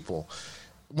give to people.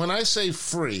 When I say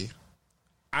free,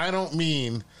 I don't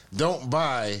mean don't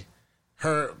buy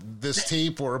this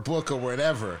tape or a book or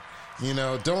whatever. You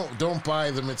know, don't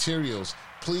buy the materials.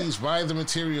 Please buy the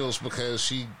materials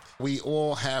because we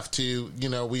all have to, you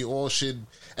know, we all should.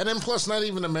 And then plus, not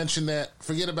even to mention that,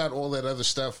 forget about all that other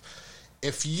stuff.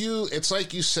 It's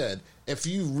like you said, if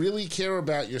you really care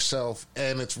about yourself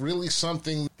and it's really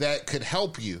something that could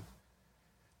help you,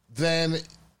 then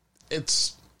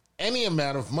it's any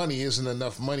amount of money isn't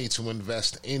enough money to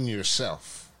invest in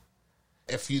yourself.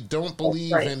 If you don't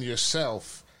believe in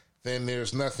yourself, then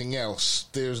there's nothing else.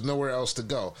 There's nowhere else to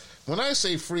go. When I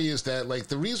say free is that, like,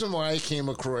 the reason why I came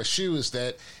across you is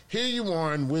that here you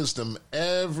are in Wisdom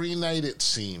every night it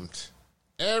seemed,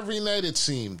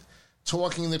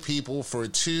 talking to people for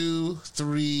 2,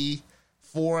 3,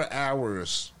 4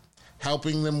 hours,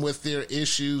 helping them with their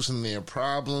issues and their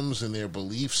problems and their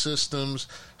belief systems,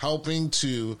 helping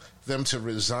them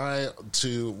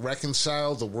to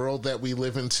reconcile the world that we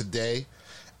live in today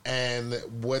and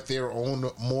what their own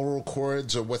moral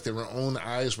cords or what their own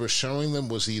eyes were showing them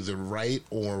was either right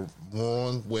or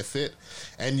wrong with it.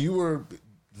 And you were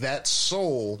that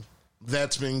soul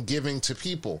that's been giving to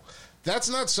people. That's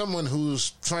not someone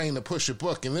who's trying to push a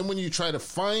book. And then when you try to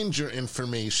find your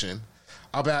information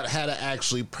about how to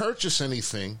actually purchase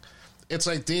anything, it's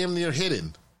like damn near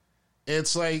hidden.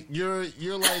 It's like you're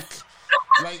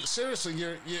like seriously,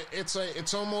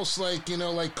 it's almost like, you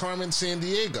know, like Carmen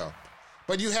Sandiego.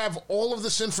 But you have all of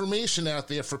this information out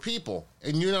there for people,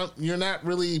 and you're not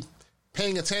really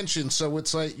paying attention. So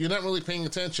it's like you're not really paying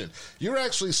attention. You're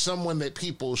actually someone that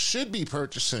people should be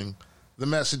purchasing the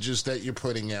messages that you're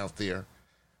putting out there.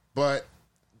 But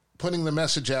putting the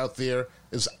message out there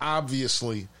is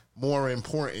obviously more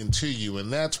important to you,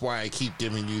 and that's why I keep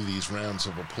giving you these rounds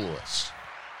of applause.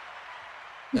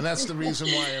 And that's the reason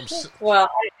why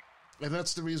And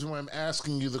that's the reason why I'm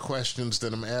asking you the questions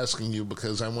that I'm asking you,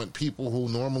 because I want people who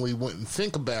normally wouldn't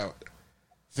think about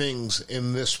things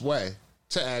in this way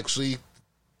to actually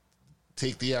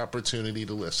take the opportunity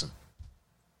to listen.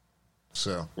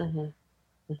 So. Mm-hmm.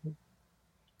 Mm-hmm.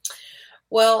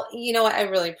 Well, I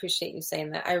really appreciate you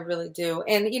saying that. I really do.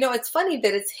 And, it's funny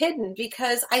that it's hidden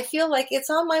because I feel like it's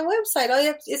on my website.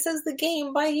 It says the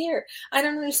game by here. I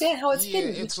don't understand how it's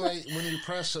hidden. Yeah, it's like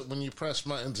when you press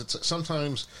buttons,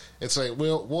 sometimes it's like,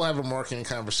 we'll have a marketing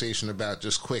conversation about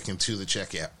just quick and to the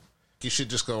checkout. You should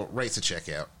just go right to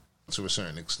checkout to a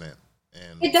certain extent.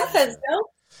 And it does, no?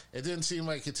 It didn't seem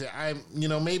like it's.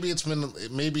 Maybe it's been.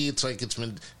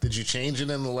 Did you change it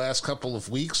in the last couple of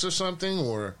weeks or something,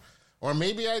 or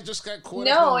maybe I just got caught.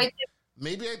 No,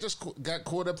 maybe I just got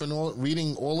caught up in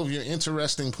reading all of your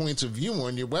interesting points of view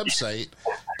on your website,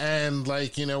 and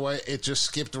it just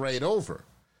skipped right over,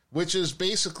 which is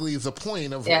basically the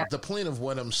point of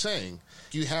what I'm saying.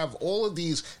 You have all of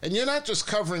these, and you're not just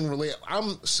covering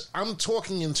I'm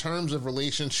talking in terms of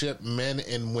relationship, men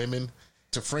and women,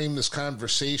 to frame this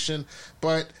conversation,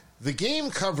 but the game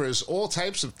covers all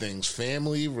types of things: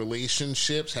 family,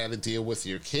 relationships, how to deal with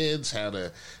your kids, how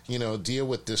to, deal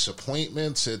with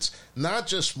disappointments. It's not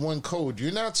just one code.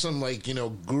 You're not some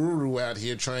guru out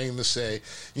here trying to say,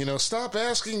 stop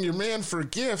asking your man for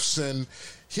gifts and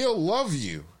he'll love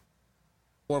you.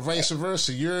 Or vice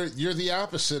versa. You're the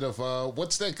opposite of,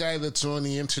 what's that guy that's on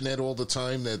the internet all the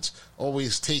time that's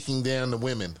always taking down the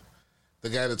women? The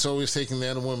guy that's always taking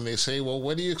down a woman, they say, well,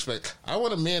 what do you expect? I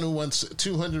want a man who wants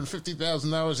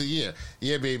 $250,000 a year.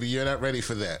 Yeah, baby, you're not ready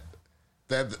for that.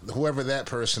 Whoever that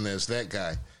person is, that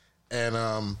guy.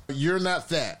 And you're not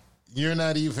that. You're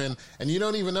not even, and you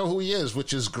don't even know who he is,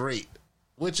 which is great.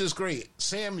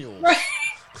 Samuel.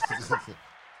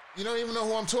 You don't even know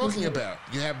who I'm talking about.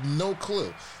 You have no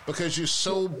clue because you're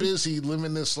so busy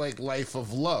living this life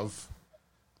of love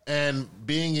and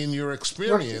being in your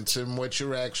experience and what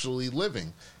you're actually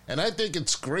living. And I think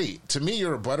it's great. To me,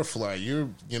 you're a butterfly. You're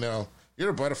a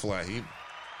butterfly.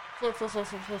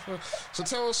 So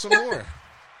tell us some more.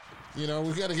 We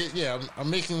got to get, I'm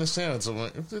making the sounds. I'm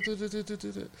like,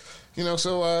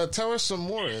 so tell us some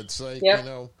more. It's like,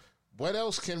 what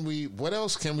else can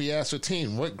we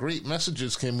ascertain? What great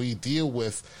messages can we deal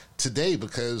with today?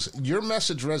 Because your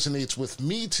message resonates with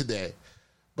me today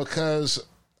because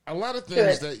a lot of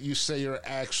things that you say are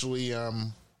actually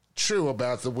true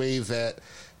about the way that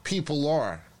people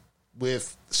are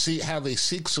with how they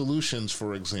seek solutions,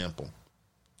 for example,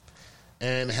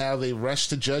 and how they rush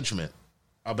to judgment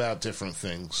about different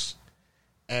things.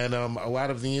 And a lot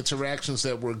of the interactions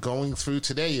that we're going through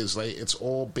today is it's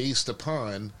all based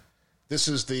upon this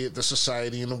is the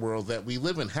society and the world that we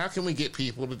live in. How can we get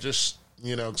people to just,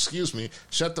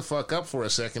 shut the fuck up for a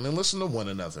second and listen to one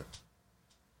another?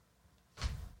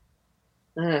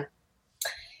 Mm.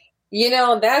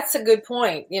 That's a good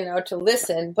point, to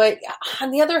listen. But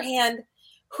on the other hand,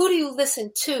 who do you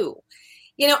listen to?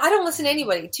 I don't listen to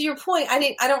anybody. To your point,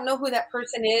 I don't know who that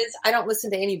person is. I don't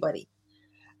listen to anybody.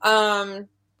 I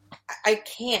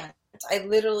can't. I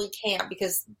literally can't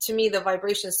because to me the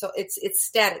vibration is so it's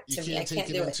static to me. I can't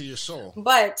do it into your soul.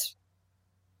 But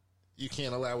you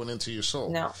can't allow it into your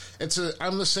soul. No.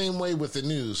 I'm the same way with the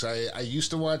news. I used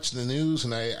to watch the news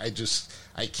and I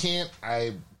can't.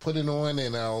 I put it on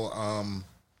and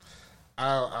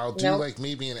I'll do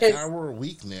maybe an hour a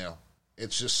week now.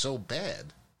 It's just so bad.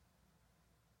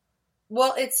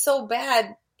 Well, it's so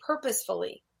bad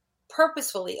purposefully.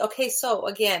 Okay, so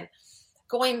again,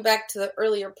 going back to the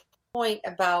earlier point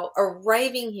about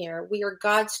arriving here, we are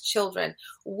God's children.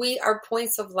 We are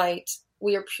points of light.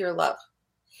 We are pure love.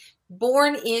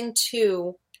 Born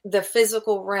into the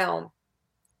physical realm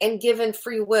and given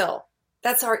free will.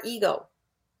 That's our ego.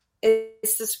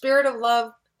 It's the spirit of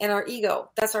love and our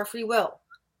ego. That's our free will.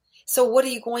 So what are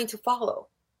you going to follow?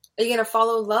 Are you going to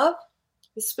follow love,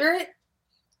 the spirit?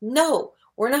 No,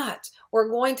 we're not. We're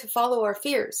going to follow our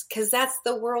fears because that's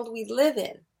the world we live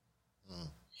in.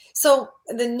 So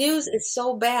the news is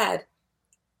so bad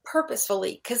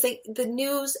purposefully because the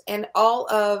news and all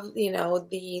of,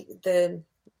 the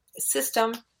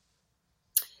system,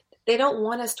 they don't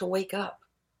want us to wake up.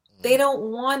 They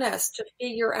don't want us to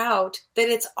figure out that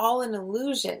it's all an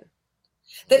illusion,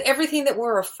 that everything that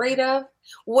we're afraid of,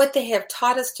 what they have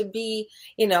taught us to be,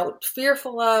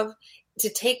 fearful of, to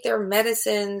take their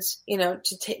medicines,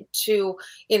 to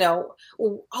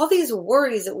all these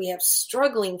worries that we have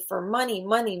struggling for money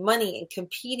and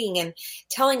competing and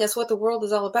telling us what the world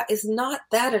is all about is not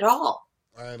that at all.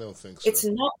 I don't think so. It's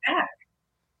not that.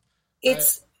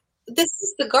 This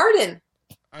is the garden.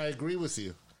 I agree with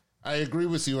you.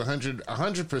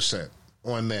 100%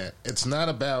 on that.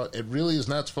 It really is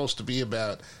not supposed to be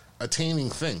about attaining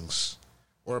things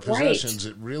or possessions.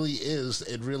 Right. It really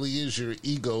is your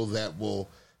ego that will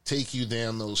take you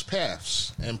down those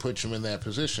paths and put you in that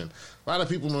position. A lot of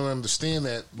people don't understand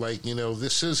that,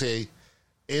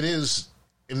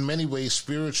 in many ways,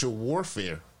 spiritual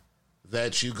warfare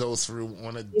that you go through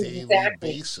on a daily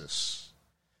basis,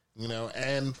 you know,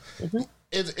 and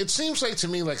it seems like to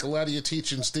me, like a lot of your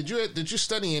teachings, did you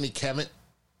study any Kemet,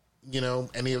 you know,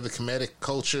 any of the Kemetic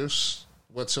cultures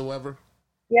whatsoever?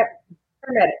 Yep.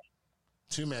 Hermetic.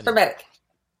 Too many. Hermetic.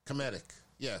 Kemetic.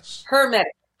 Yes.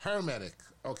 Hermetic.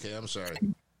 Okay, I'm sorry.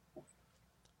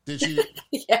 Did you?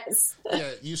 Yes.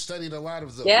 Yeah, you studied a lot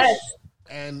of those. Yes.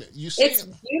 And you see, it's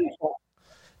beautiful.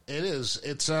 It is.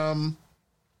 It's a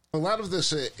lot of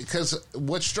this, because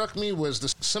what struck me was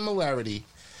the similarity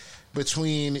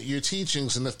between your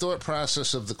teachings and the thought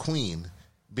process of the Queen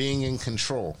being in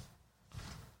control.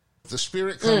 The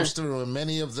spirit comes through, and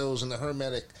many of those in the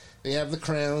Hermetic, they have the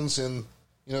crowns, and,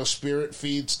 you know, spirit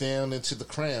feeds down into the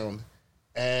crown,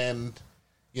 and,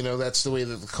 you know, that's the way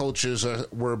that the cultures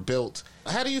were built.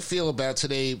 How do you feel about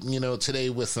today, you know,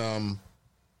 with, and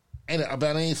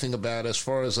about anything about as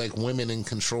far as, like, women in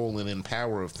control and in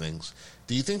power of things?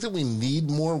 Do you think that we need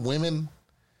more women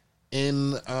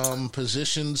in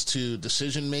positions to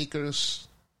decision makers?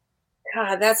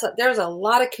 God, there's a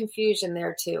lot of confusion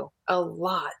there too. A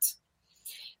lot.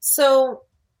 So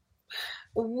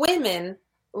women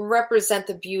represent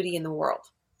the beauty in the world.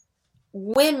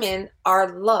 Women are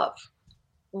love.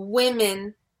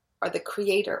 Women are the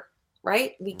creator,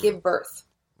 right? We give birth.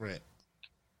 Right.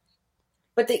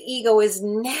 But the ego is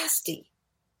nasty.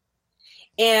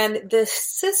 And the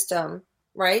system,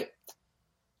 right,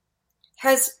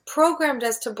 has programmed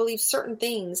us to believe certain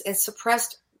things and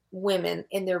suppressed women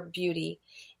in their beauty.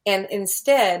 And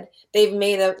instead, they've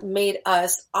made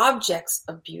us objects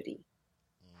of beauty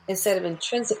instead of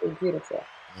intrinsically beautiful.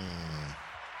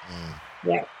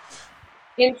 Yeah.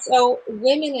 And so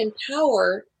women in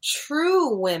power,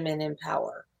 true women in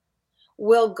power,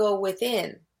 will go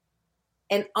within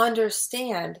and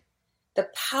understand the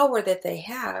power that they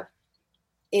have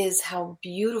is how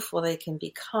beautiful they can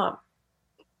become.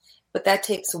 But that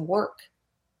takes work.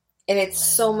 And it's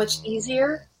so much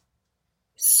easier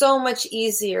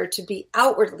to be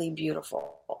outwardly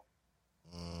beautiful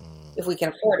if we can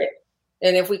afford it.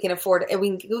 And if we can afford it, and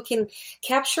we can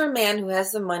capture a man who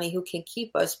has the money who can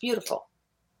keep us beautiful.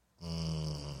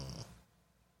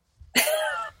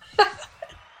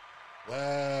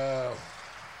 Wow.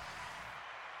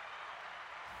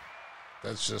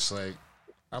 That's just like,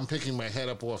 I'm picking my head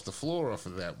up off the floor off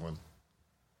of that one.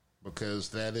 Because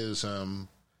that is,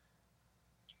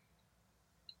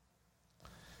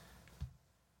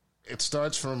 it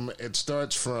starts from,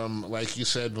 like you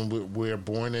said, when we're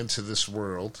born into this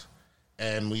world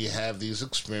and we have these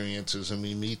experiences and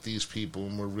we meet these people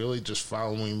and we're really just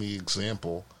following the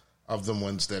example of the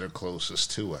ones that are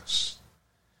closest to us.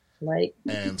 Right.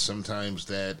 And sometimes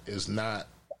that is not,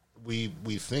 we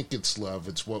think it's love,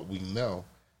 it's what we know,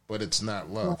 but it's not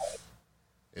love.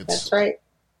 That's right.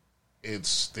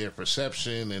 It's their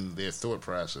perception and their thought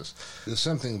process. There's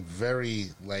something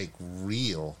very, like,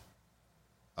 real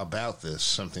about this.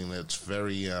 Something that's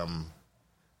very,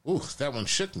 that one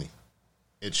shook me.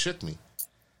 It shook me.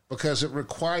 Because it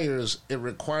requires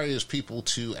people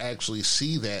to actually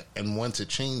see that and want to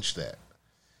change that.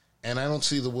 And I don't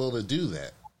see the will to do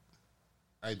that.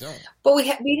 I don't. But we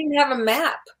didn't have a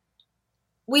map.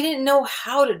 We didn't know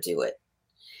how to do it.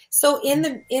 So in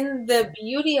the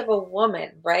beauty of a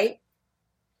woman, right?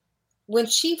 When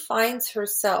she finds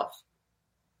herself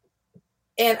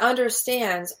and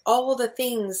understands all the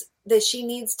things that she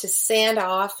needs to sand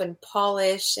off and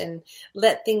polish and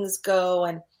let things go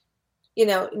and, you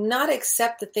know, not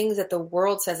accept the things that the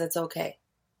world says it's okay.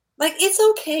 Like, it's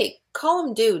okay. Call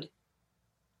him dude.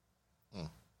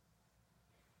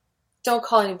 Don't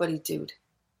call anybody dude.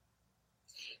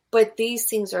 But these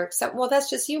things are acceptable. Well, that's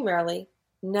just you, Merrilee.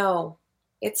 No,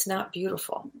 it's not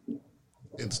beautiful.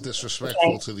 It's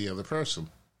disrespectful to the other person.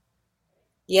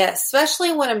 Yes,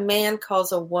 especially when a man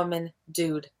calls a woman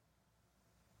dude.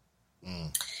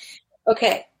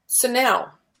 Okay, so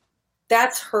now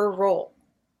that's her role.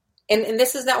 And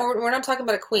this is not, we're not talking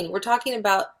about a queen. We're talking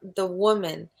about the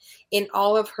woman in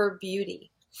all of her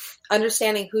beauty,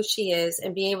 understanding who she is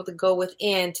and being able to go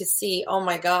within to see, oh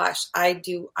my gosh, I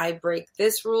break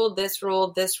this rule, this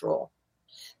rule, this rule.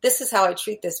 This is how I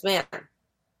treat this man.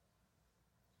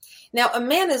 Now, a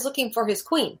man is looking for his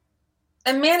queen.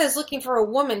 A man is looking for a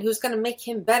woman who's going to make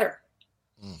him better.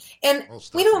 And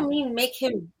we don't mean make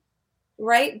him,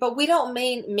 right? But we don't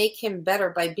mean make him better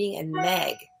by being a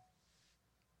nag.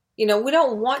 You know, we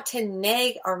don't want to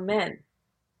nag our men.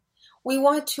 We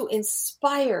want to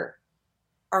inspire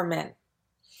our men.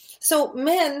 So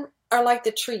men are like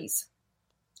the trees,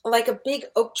 like a big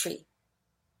oak tree.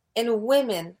 And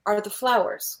women are the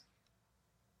flowers.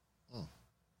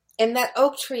 And that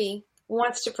oak tree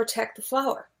wants to protect the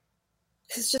flower.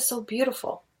 It's just so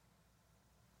beautiful.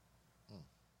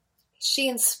 She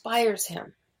inspires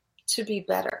him to be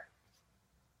better.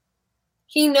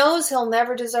 He knows he'll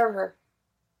never deserve her.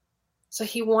 So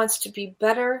he wants to be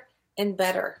better and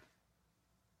better.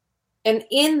 And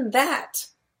in that,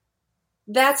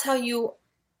 that's how you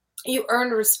earn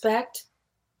respect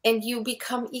and you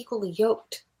become equally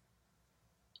yoked.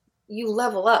 You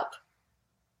level up.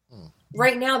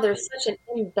 Right now, there's such an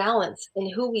imbalance in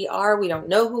who we are. We don't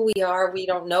know who we are. We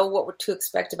don't know what we're to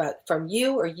expect about from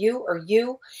you or you or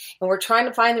you. And we're trying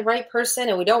to find the right person,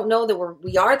 and we don't know that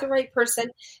we are the right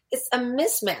person. It's a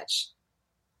mismatch.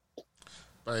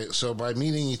 So by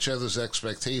meeting each other's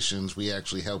expectations, we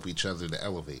actually help each other to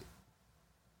elevate.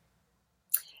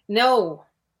 No.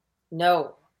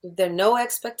 There are no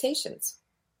expectations.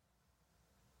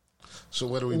 So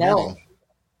what are we meeting?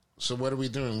 So what are we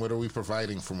doing? What are we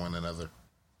providing for one another?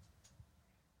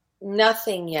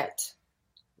 Nothing yet.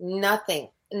 Nothing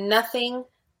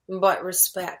but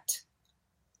respect.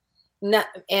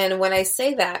 And when I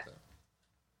say that,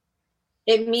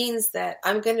 it means that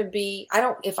I'm going to be,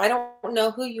 if I don't know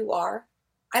who you are,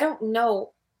 I don't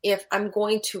know if I'm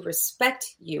going to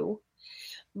respect you,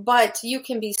 but you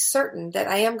can be certain that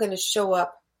I am going to show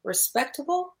up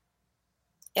respectable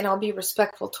and I'll be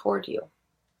respectful toward you.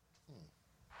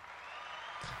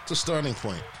 It's a starting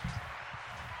point.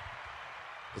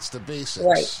 It's the basics.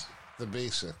 Right. The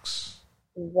basics.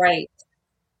 Right.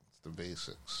 It's the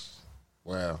basics.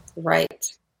 Wow. Right.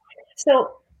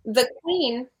 So the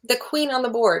queen on the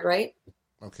board, right?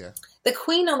 Okay. The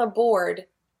queen on the board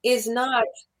is not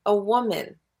a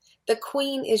woman. The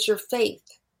queen is your faith.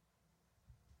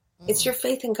 It's your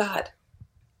faith in God.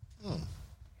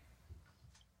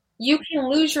 You can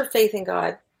lose your faith in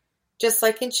God, just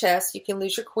like in chess, you can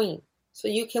lose your queen. So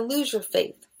you can lose your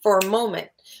faith for a moment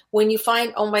when you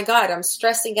find, oh my God, I'm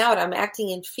stressing out. I'm acting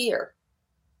in fear,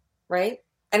 right?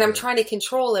 And I'm trying to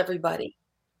control everybody.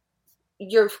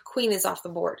 Your queen is off the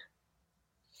board.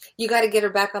 You got to get her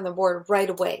back on the board right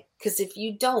away. Because if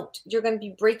you don't, you're going to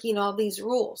be breaking all these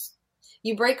rules.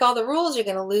 You break all the rules, you're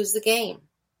going to lose the game.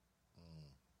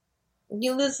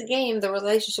 You lose the game, the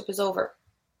relationship is over.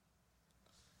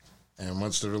 And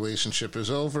once the relationship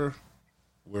is over,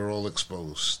 we're all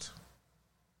exposed.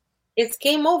 It's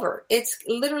game over. It's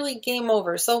literally game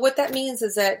over. So what that means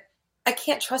is that I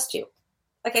can't trust you.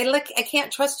 I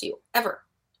can't trust you ever.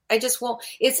 I just won't.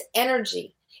 It's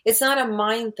energy. It's not a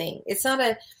mind thing. It's not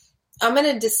I'm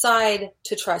going to decide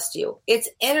to trust you. It's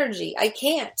energy. I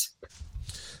can't.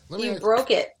 You broke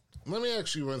it. Let me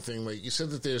ask you one thing. Like you said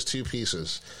that there's two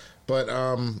pieces, but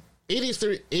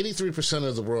 83%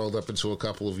 of the world up until a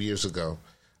couple of years ago,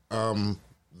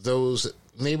 those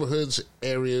neighborhoods,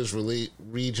 areas,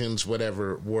 regions,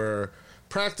 whatever, were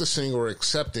practicing or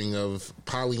accepting of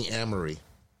polyamory.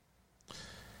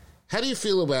 How do you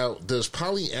feel about, does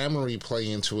polyamory play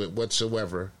into it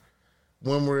whatsoever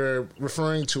when we're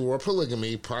referring to, or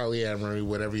polygamy,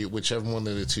 polyamory, whichever one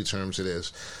of the two terms it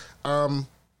is?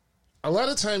 A lot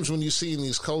of times when you see in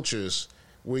these cultures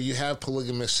where you have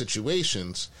polygamous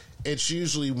situations, it's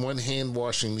usually one hand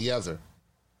washing the other.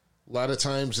 A lot of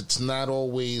times it's not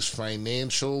always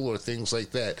financial or things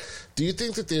like that. Do you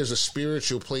think that there's a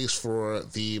spiritual place for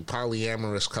the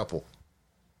polyamorous couple?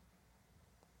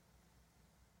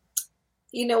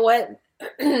 You know what?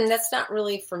 That's not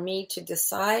really for me to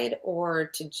decide or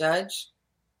to judge,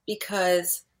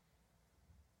 because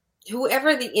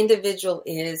whoever the individual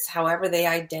is, however they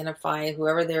identify,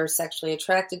 whoever they're sexually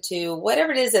attracted to,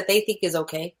 whatever it is that they think is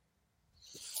okay,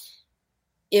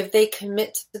 if they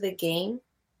commit to the game,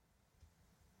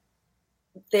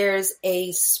 there's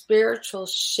a spiritual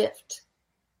shift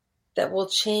that will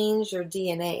change your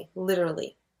DNA,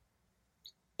 literally.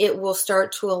 It will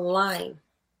start to align.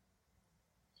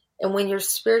 And when you're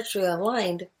spiritually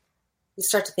aligned, you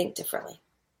start to think differently.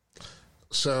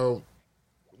 So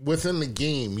within the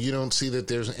game, you don't see that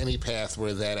there's any path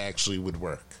where that actually would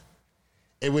work.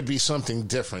 It would be something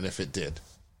different if it did.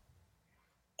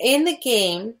 In the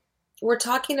game, we're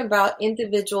talking about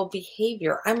individual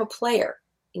behavior. I'm a player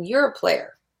and you're a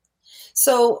player.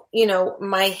 So,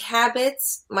 my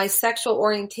habits, my sexual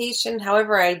orientation,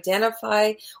 however I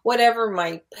identify, whatever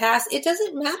my past, it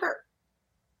doesn't matter.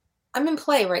 I'm in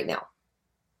play right now.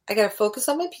 I got to focus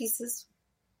on my pieces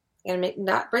and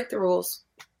not break the rules.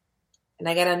 And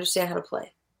I got to understand how to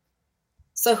play.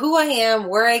 So who I am,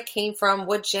 where I came from,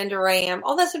 what gender I am,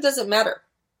 all that stuff doesn't matter.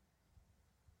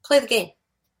 Play the game.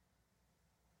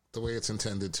 The way it's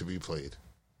intended to be played.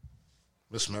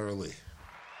 Miss Merrilee.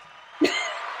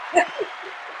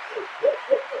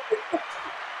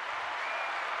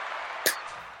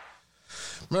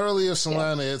 Merrilee of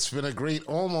Solana, it's been a great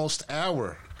almost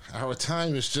hour. Our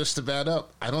time is just about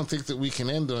up. I don't think that we can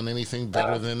end on anything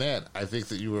better than that. I think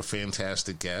that you were a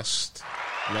fantastic guest.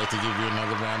 I'd like to give you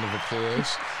another round of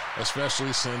applause,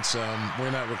 especially since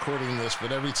we're not recording this,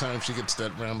 but every time she gets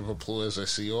that round of applause, I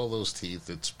see all those teeth.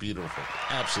 It's beautiful.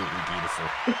 Absolutely beautiful.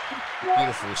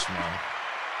 Beautiful smile.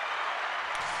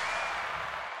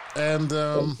 And,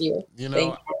 Thank you. you know,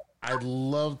 Thank you. I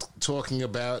loved talking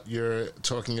about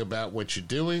what you're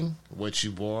doing, what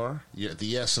you are,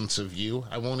 the essence of you.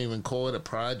 I won't even call it a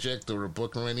project or a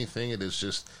book or anything. It is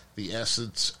just the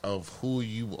essence of who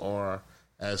you are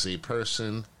as a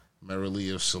person.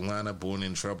 Merrilee of Solana, Born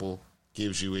in Trouble,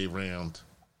 gives you a round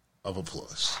of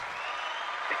applause.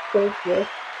 Thank you.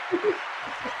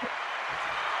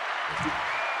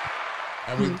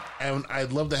 And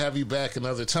I'd love to have you back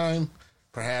another time,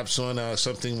 perhaps on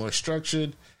something more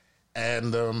structured.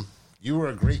 And you were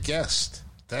a great guest.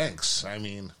 Thanks. I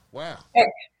mean, wow.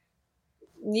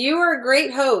 You were a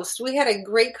great host. We had a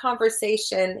great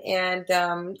conversation. And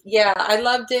I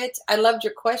loved it. I loved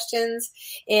your questions.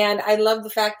 And I love the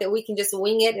fact that we can just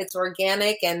wing it. It's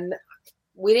organic. And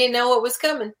we didn't know what was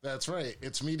coming. That's right.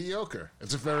 It's mediocre.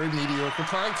 It's a very mediocre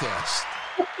podcast.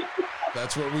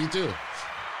 That's what we do.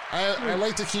 I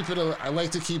like to keep it. I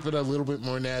like to keep it a little bit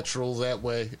more natural that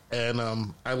way, and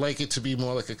I like it to be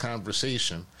more like a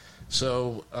conversation.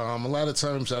 So a lot of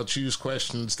times I'll choose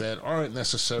questions that aren't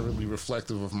necessarily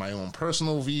reflective of my own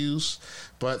personal views,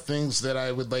 but things that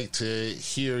I would like to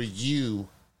hear you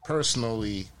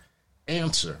personally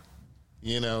answer.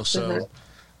 You know, so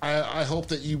I hope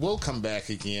that you will come back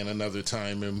again another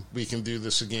time, and we can do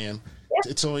this again.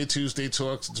 Yeah. It's only Tuesday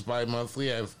Talks. It's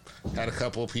bi-monthly. I've had a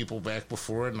couple of people back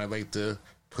before, and I'd like to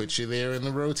put you there in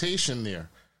the rotation there.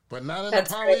 But not in a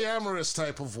polyamorous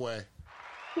type of way.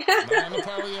 Not in a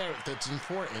polyamorous. That's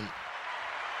important.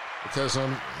 Because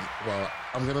I'm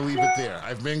going to leave it there.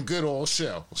 I've been good all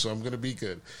show, so I'm going to be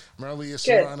good. Merrilee of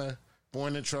Solana,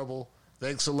 Born in Trouble.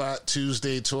 Thanks a lot,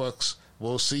 Tuesday Talks.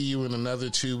 We'll see you in another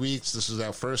 2 weeks. This is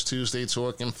our first Tuesday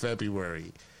Talk in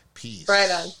February. Peace. Right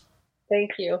on.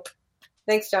 Thank you.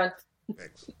 Thanks, John.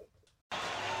 Thanks.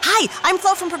 Hi, I'm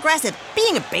Flo from Progressive.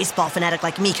 Being a baseball fanatic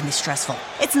like me can be stressful.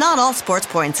 It's not all sports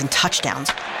points and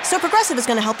touchdowns. So Progressive is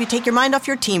going to help you take your mind off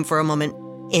your team for a moment.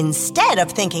 Instead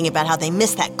of thinking about how they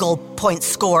missed that goal point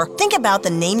score, think about the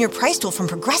Name Your Price tool from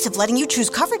Progressive, letting you choose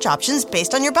coverage options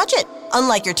based on your budget,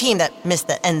 unlike your team that missed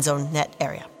the end zone net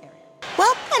area.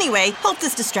 Well, anyway, hope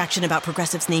this distraction about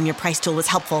Progressive's Name Your Price tool was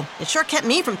helpful. It sure kept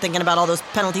me from thinking about all those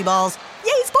penalty balls.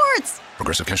 Yay, sports!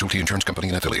 Progressive Casualty Insurance Company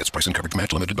and Affiliates. Price and coverage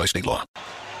match limited by state law.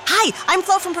 Hi, I'm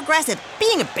Flo from Progressive.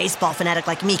 Being a baseball fanatic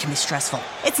like me can be stressful.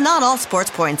 It's not all sports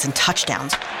points and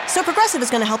touchdowns. So Progressive is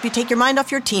going to help you take your mind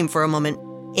off your team for a moment.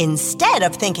 Instead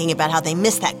of thinking about how they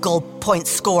missed that goal point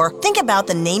score, think about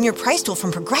the Name Your Price tool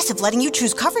from Progressive, letting you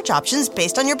choose coverage options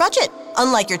based on your budget,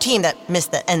 unlike your team that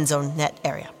missed the end zone net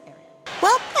area.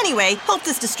 Well, anyway, hope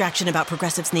this distraction about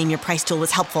Progressive's Name Your Price tool was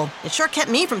helpful. It sure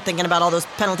kept me from thinking about all those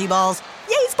penalty balls.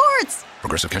 Yay, sports!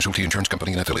 Progressive Casualty Insurance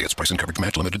Company and Affiliates. Price and coverage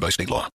match limited by state law.